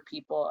the younger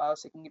people, I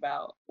was thinking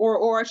about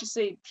or I should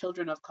say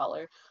children of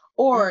color.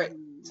 Or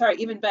hmm sorry,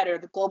 even better,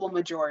 the global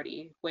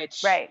majority,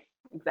 which right,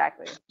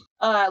 exactly.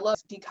 I love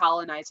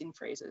decolonizing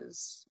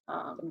phrases.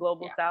 The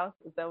global Yeah. south,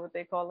 is that what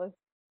they call us?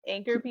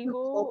 Anchor The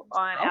global people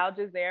on south. Al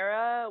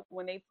Jazeera,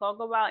 when they talk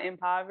about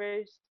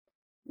impoverished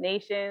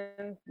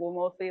nations, well,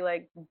 mostly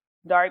like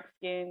dark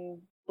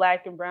skinned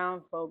black and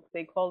brown folks,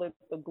 they call it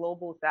the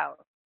global south.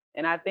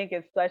 And I think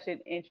it's such an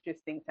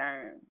interesting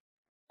term.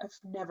 I've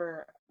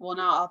never well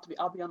now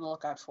I'll be on the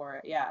lookout for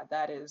it. Yeah,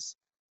 that is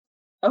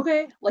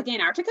okay. Like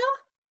Antarctica?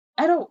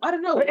 I don't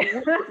know.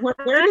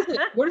 Where does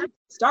it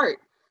start?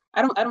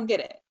 I don't get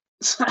it.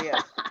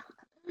 Yeah,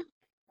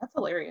 That's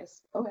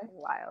hilarious. Okay.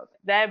 wild.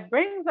 That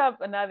brings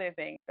up another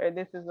thing, or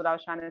this is what I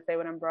was trying to say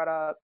when I brought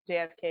up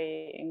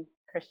JFK and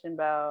Christian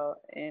Bell.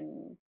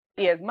 And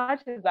yeah, as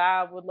much as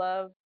I would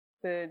love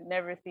to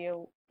never see a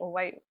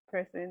white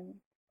person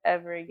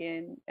ever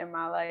again in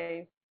my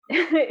life,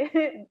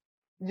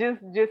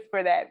 just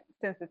for that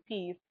sense of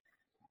peace,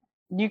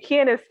 you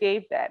can't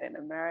escape that in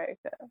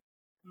America,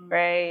 Mm.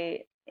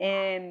 right?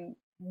 And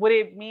what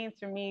it means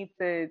for me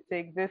to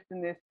exist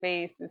in this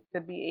space is to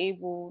be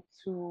able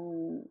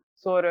to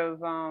sort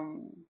of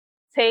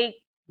take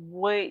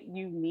what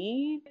you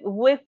need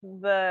with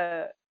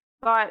the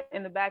thought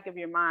in the back of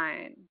your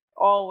mind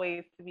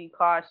always to be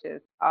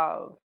cautious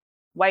of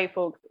white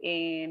folks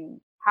and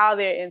how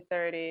they're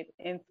inserted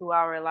into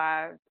our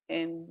lives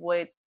and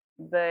what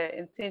the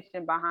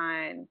intention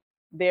behind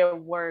their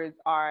words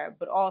are,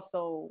 but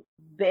also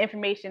the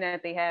information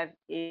that they have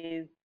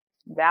is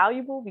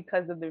valuable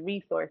because of the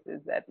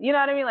resources that, you know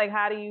what I mean? Like,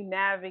 how do you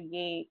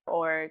navigate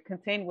or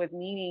contend with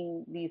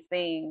needing these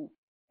things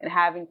and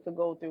having to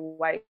go through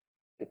white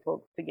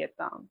folks to get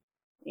them?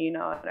 You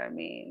know what I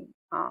mean?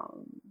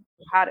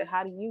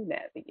 How do you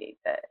navigate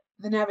that?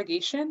 The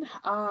navigation.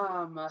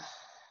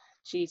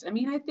 Geez. I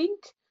mean, I think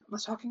I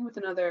was talking with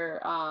another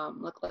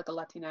like a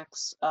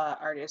Latinx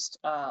artist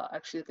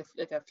actually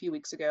like a few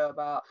weeks ago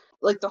about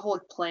like the whole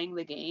like, playing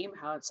the game,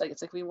 how it's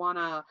like we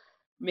wanna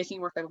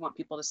making work that we want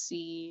people to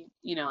see,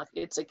 like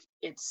it's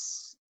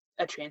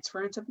a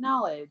transference of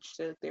knowledge.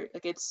 So there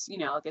like it's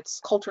like it's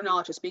cultural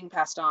knowledge that's being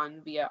passed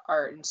on via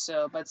art. And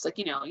so but it's like,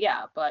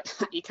 yeah, but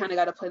you kinda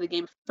gotta play the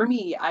game. For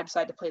me, I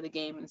decided to play the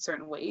game in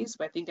certain ways,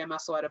 but I think I'm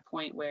also at a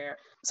point where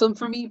so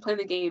for me playing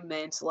the game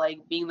meant like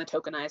being the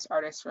tokenized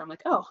artist where I'm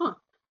like, oh huh,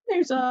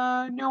 there's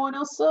no one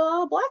else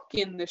black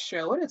in this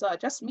show. It is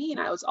just me, and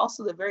I was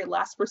also the very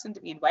last person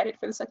to be invited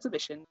for this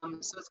exhibition.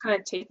 So it's kind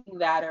of taking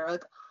that or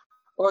like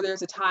Or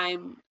there's a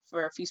time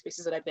for a few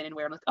spaces that I've been in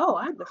where I'm like, oh,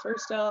 I'm the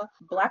first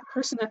Black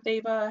person that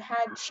they've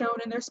had shown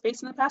in their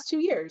space in the past 2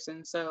 years.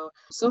 And so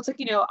it's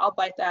like, I'll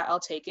bite that, I'll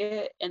take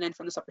it. And then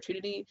from this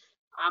opportunity,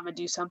 I'm gonna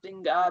do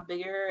something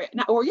bigger.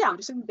 I'm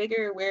doing something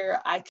bigger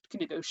where I can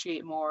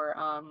negotiate more.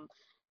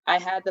 I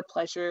had the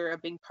pleasure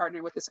of being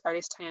partnered with this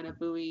artist, Tiana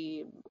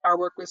Bowie. Our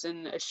work was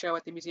in a show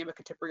at the Museum of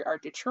Contemporary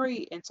Art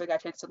Detroit, and so I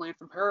got a chance to learn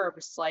from her.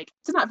 It's like,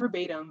 it's not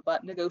verbatim,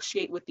 but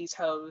negotiate with these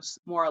hoes,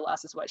 more or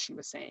less, is what she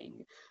was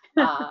saying.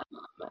 um,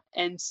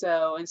 and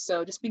so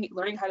just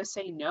learning how to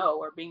say no,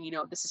 or being,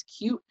 this is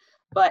cute,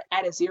 but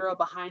add a zero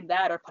behind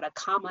that, or put a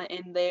comma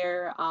in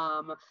there.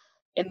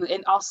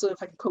 And also,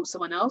 if I can quote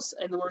someone else,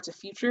 in the words of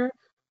Future,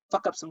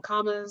 fuck up some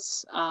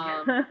commas.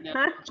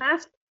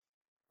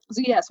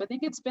 So I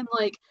think it's been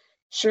like,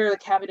 sure,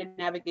 like having to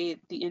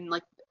navigate in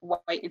like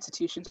white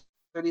institutions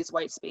or these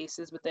white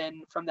spaces, but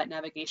then from that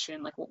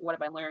navigation, like what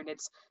have I learned?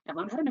 I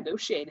learned how to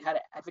negotiate and how to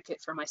advocate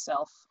for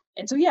myself.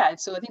 And so I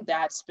think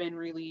that's been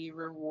really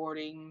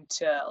rewarding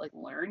to like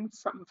learn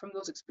from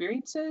those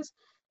experiences.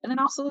 And then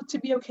also to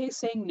be okay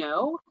saying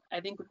no. I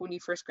think when you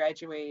first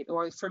graduate,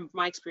 or from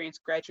my experience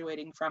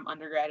graduating from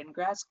undergrad and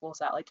grad school, is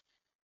that like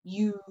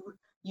you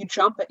you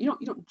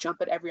don't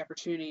jump at every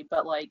opportunity,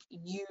 but like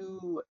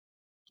you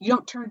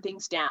don't turn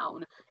things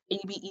down, and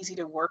you be easy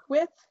to work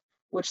with,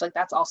 which like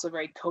that's also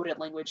very coded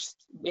language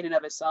in and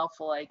of itself.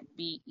 Like,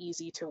 be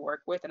easy to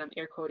work with, and I'm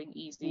air quoting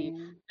easy.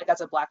 Like,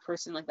 as a Black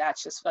person, like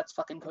that's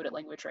fucking coded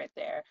language right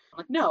there. I'm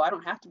like, no, I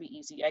don't have to be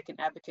easy. I can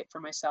advocate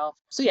for myself.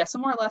 So yeah, so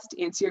more or less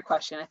to answer your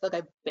question, I feel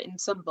like I've bitten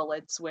some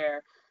bullets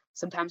where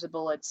sometimes the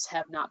bullets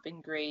have not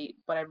been great,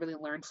 but I really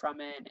learned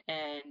from it.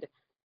 And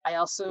I'm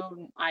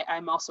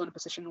also in a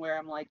position where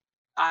I'm like,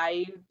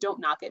 I don't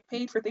not get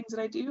paid for things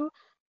that I do,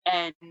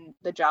 and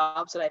the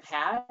jobs that I've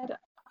had,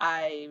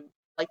 I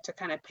like to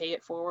kind of pay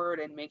it forward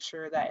and make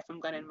sure that if I'm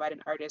going to invite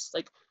an artist,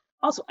 like,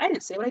 also, I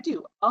didn't say what I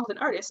do. I'm an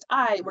artist.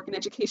 I work in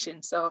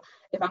education. So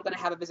if I'm going to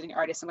have a visiting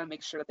artist, I'm going to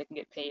make sure that they can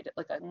get paid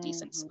like a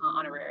decent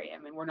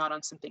honorarium, and we're not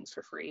on some things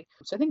for free.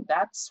 So I think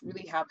that's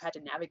really how I've had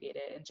to navigate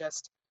it. And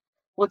just,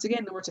 once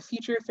again, the words of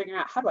Future, figuring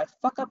out, how do I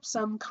fuck up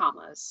some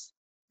commas?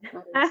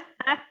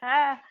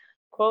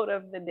 Quote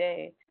of the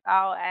day.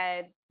 I'll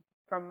add,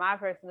 from my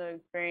personal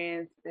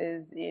experience,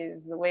 is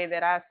the way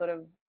that I sort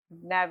of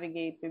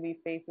navigate through these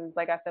spaces.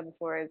 Like I said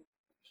before, is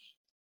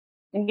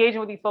engaging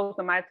with these folks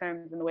on my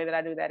terms, and the way that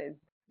I do that is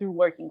through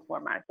working for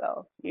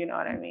myself. You know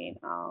what I mean?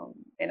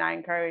 And I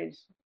encourage,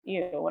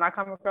 when I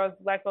come across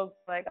Black folks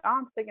like, oh,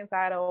 I'm sick and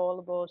tired of all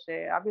the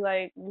bullshit, I'll be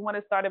like, you want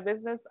to start a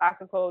business? I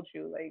can coach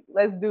you. Like,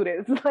 let's do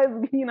this. Let's,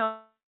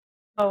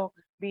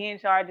 be in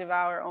charge of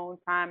our own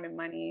time and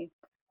money,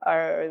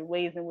 or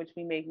ways in which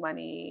we make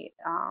money.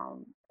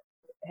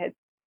 Has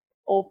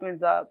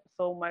opens up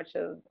so much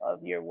of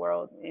your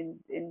world in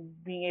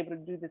being able to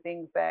do the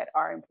things that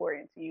are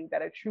important to you,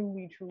 that are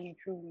truly, truly,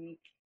 truly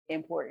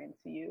important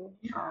to you.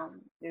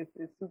 Is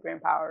super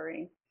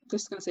empowering.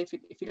 Just gonna say, if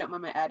you don't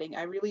mind my adding,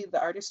 the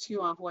artist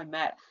who I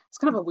met, it's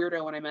kind of a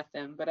weirdo when I met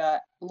them, but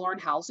Lauren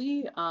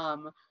Halsey,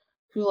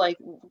 who like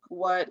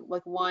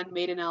won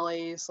Made in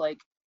LA's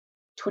like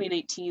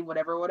 2019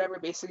 whatever,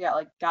 basically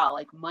got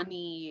like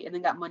money, and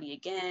then got money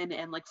again,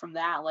 and like from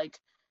that, like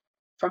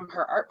from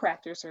her art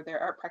practice, or their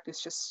art practice,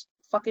 just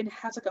fucking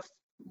has like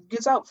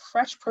gives out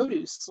fresh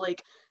produce,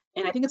 like,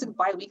 and I think it's like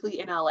bi-weekly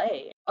in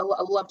LA. I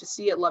love to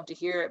see it, love to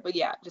hear it. But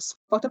yeah, just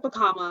fucked up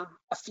a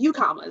few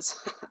commas,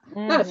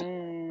 not a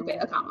few, okay,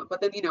 a comma, but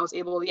then was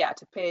able,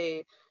 to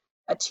pay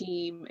a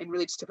team, and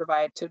really just to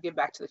give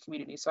back to the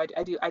community. So I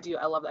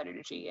love that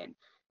energy. And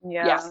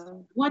yes,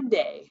 one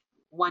day,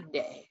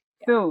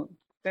 soon.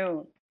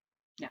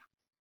 Yeah.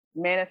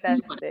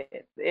 Manifest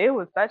it. It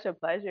was such a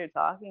pleasure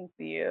talking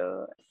to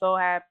you. So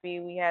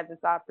happy we had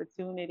this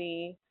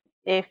opportunity.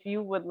 If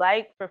you would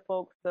like for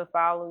folks to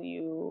follow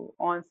you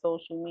on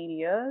social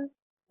media,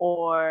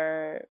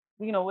 or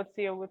what's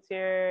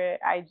your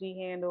IG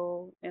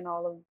handle and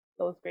all of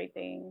those great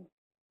things?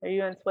 Are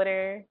you on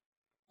Twitter?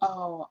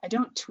 Oh, I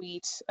don't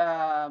tweet.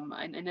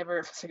 I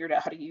never figured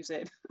out how to use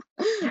it.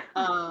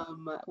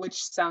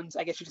 Which sounds,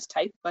 I guess you just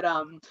type, but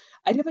I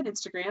do have an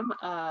Instagram.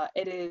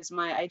 It is,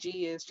 my IG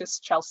is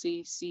just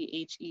Chelsea,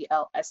 CHELSEA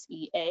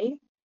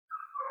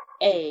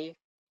AF1,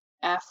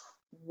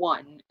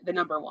 the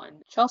number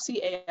 1,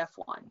 Chelsea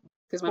AF1,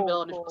 because my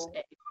middle initial is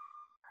A.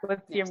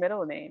 What's your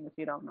middle name, if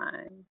you don't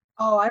mind?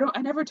 Oh,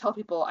 I never tell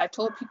people. I've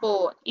told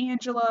people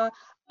Angela.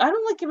 I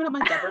don't like giving up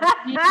my government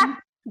name.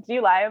 Do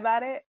you lie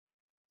about it?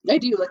 I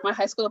do. Like, my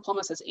high school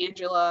diploma says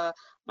Angela.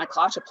 My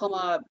college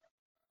diploma,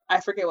 I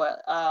forget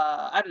what.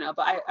 I don't know,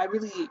 but I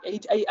really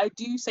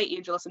do say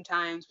Angela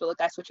sometimes, but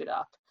like I switch it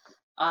up.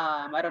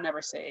 I don't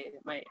ever say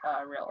my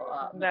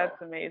real.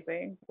 That's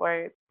amazing.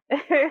 Word.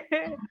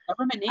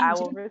 Government name. I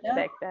will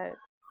respect that.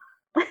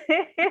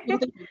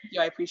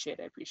 I appreciate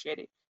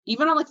it.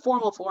 Even on like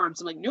formal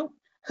forums, I'm like, nope.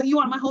 You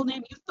want my whole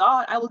name? You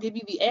thought I will give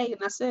you the A, and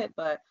that's it.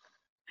 But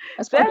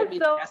that's probably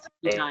so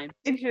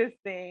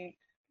interesting.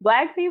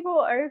 Black people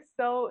are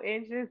so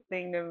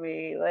interesting to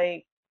me.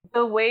 Like,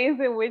 The ways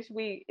in which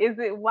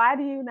why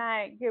do you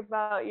not give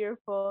out your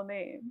full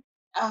name?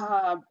 You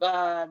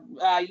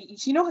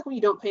know, like when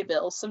you don't pay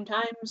bills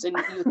sometimes, and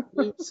you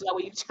move so that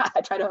way you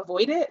try to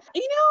avoid it,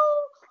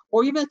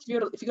 or even like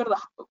if you go to the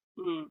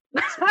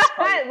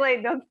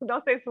Wait, don't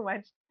say too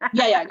much.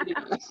 yeah.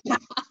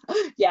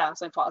 Yeah,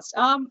 so I paused.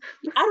 I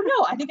don't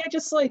know. I think I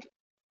just like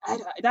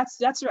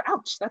that's your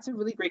ouch. That's a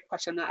really great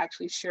question. I'm not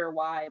actually sure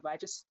why, but I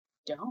just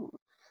don't.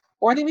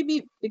 Or I think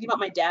maybe thinking about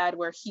my dad,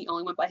 where he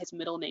only went by his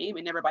middle name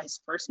and never by his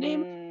first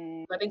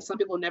name. I think some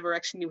people never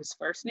actually knew his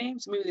first name,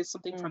 so maybe there's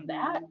something from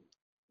that. Mhm.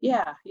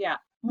 Yeah,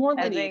 more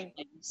I lineage think,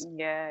 things.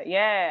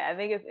 yeah. I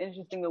think it's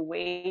interesting the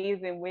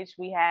ways in which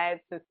we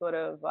had to sort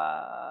of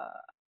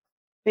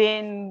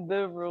bend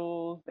the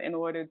rules in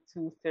order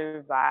to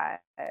survive.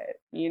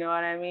 You know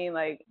what I mean?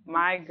 Like Mhm.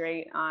 my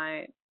great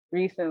aunt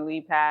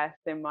recently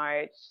passed in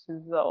March.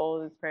 She's the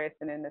oldest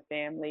person in the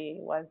family,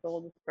 was the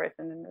oldest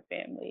person in the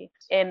family.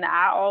 And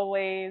I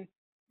always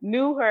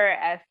knew her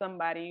as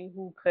somebody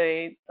who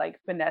could like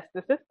finesse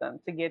the system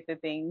to get the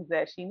things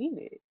that she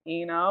needed,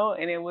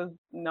 and it was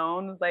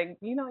known as like,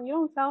 you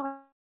don't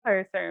tell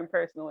her certain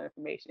personal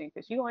information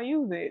because she's gonna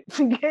use it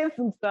to get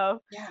some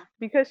stuff Yeah,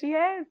 because she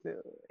had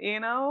to,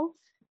 and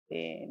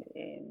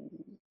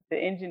the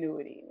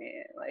ingenuity,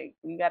 man. Like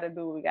we got to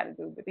do what we got to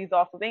do, but these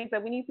are also things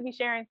that we need to be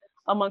sharing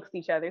amongst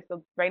each other.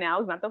 So right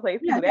now is not the place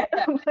to do yeah.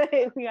 that.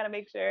 But we got to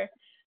make sure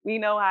we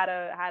know how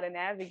to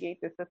navigate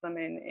the system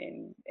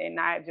and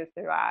not just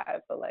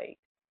survive, but like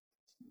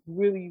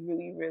really,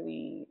 really,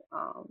 really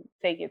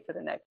take it to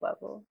the next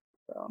level.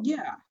 So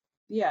Yeah,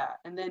 yeah.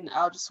 And then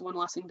I'll just one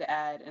last thing to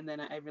add, and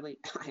then I really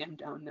I am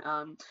done.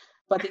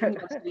 But thinking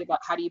about this idea about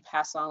how do you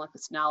pass on like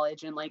this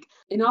knowledge, and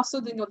also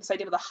thinking about this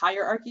idea of the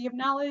hierarchy of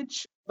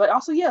knowledge, but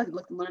also yeah,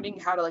 like learning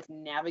how to like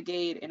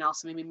navigate and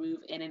also maybe move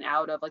in and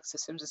out of like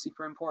systems is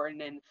super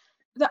important. And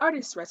the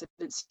artist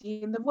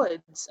residency in the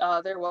woods,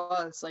 there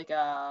was like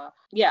a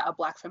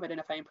Black femme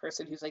identifying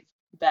person who's like,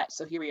 bet.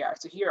 So here we are.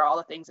 So here are all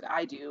the things that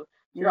I do.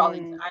 Here are all the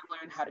things that mm, I've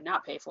learned how to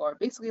not pay for.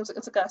 Basically, it's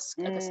like a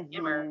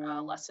scammer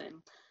hmm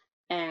lesson,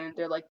 and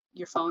they're like,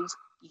 your phones,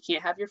 you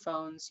can't have your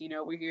phones,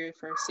 we're here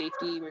for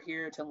safety, we're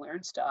here to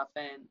learn stuff,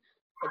 and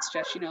it's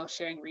just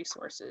sharing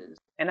resources.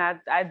 and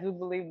I do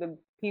believe the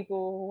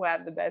people who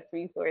have the best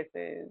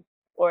resources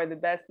or the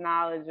best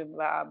knowledge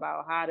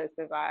about how to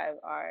survive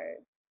are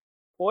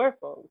poor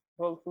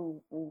folks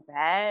who've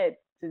had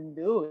to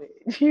do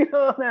it. You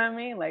know what I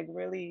mean? Like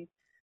really,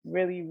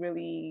 really,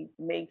 really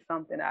make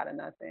something out of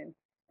nothing.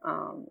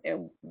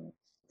 And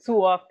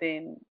too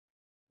often,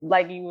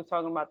 like you were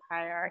talking about the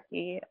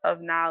hierarchy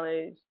of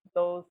knowledge,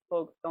 those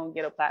folks don't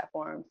get a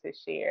platform to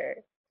share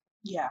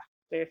Yeah,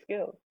 their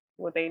skills,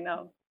 what they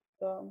know.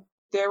 So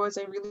there was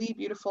a really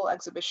beautiful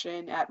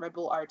exhibition at Red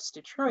Bull Arts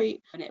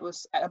Detroit, and it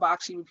was about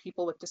actually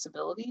people with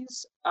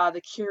disabilities.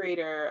 The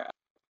curator,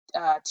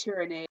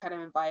 Tyranny, kind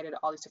of invited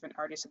all these different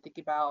artists to think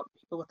about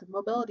people with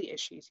mobility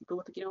issues, people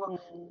with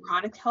mm,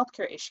 chronic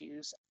healthcare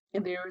issues.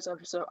 And there was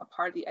just a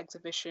part of the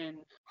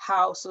exhibition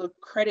how so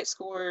credit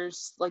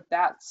scores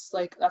that's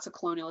a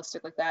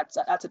colonialistic, like that's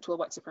a tool of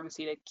white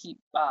supremacy to keep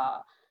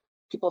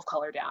people of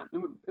color down,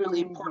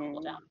 really important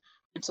people mm-hmm. down.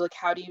 And so like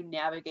how do you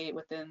navigate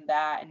within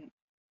that, and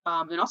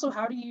also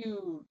how do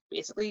you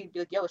basically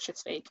be like, yo, this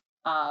shit's fake.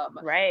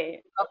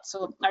 Right.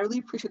 So I really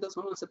appreciate those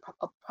moments of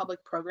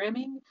public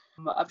programming,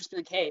 of just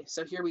being like, hey,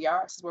 so here we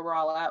are, this is where we're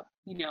all at.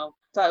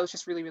 So it was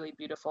just really, really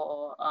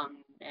beautiful.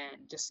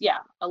 And just, yeah,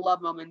 I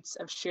love moments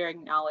of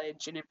sharing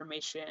knowledge and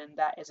information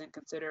that isn't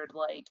considered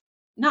like,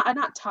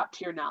 not top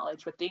tier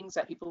knowledge, but things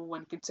that people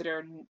wouldn't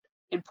consider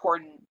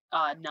important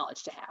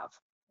knowledge to have.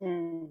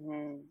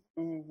 Mm-hmm.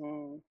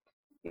 Mm-hmm.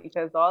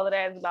 Because all of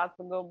that is about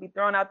to go be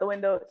thrown out the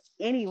window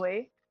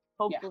anyway. Yeah.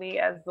 Hopefully,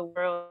 as the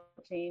world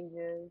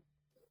changes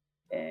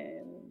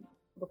and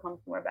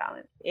becomes more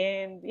balanced.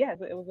 And yes,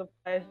 it was a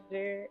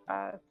pleasure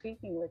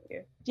speaking with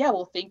you. Yeah,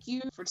 well, thank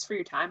you for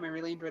your time. I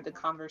really enjoyed the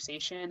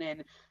conversation.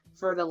 And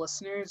for the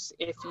listeners,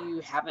 if you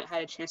haven't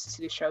had a chance to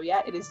see the show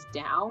yet, it is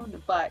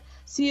down, but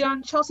see it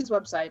on Chelsea's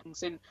website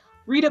and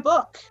read a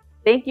book.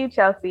 Thank you,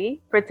 Chelsea,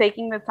 for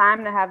taking the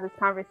time to have this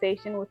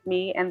conversation with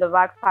me and the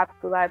Vox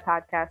Populi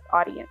podcast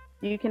audience.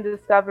 You can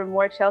discover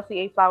more Chelsea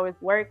A. Flowers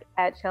work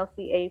at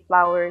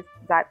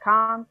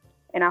chelseaaflowers.com,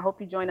 and I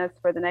hope you join us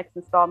for the next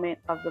installment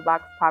of the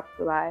Vox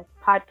Populi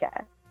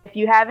podcast. If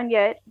you haven't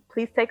yet,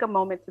 please take a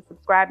moment to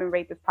subscribe and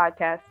rate this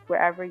podcast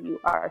wherever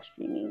you are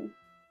streaming.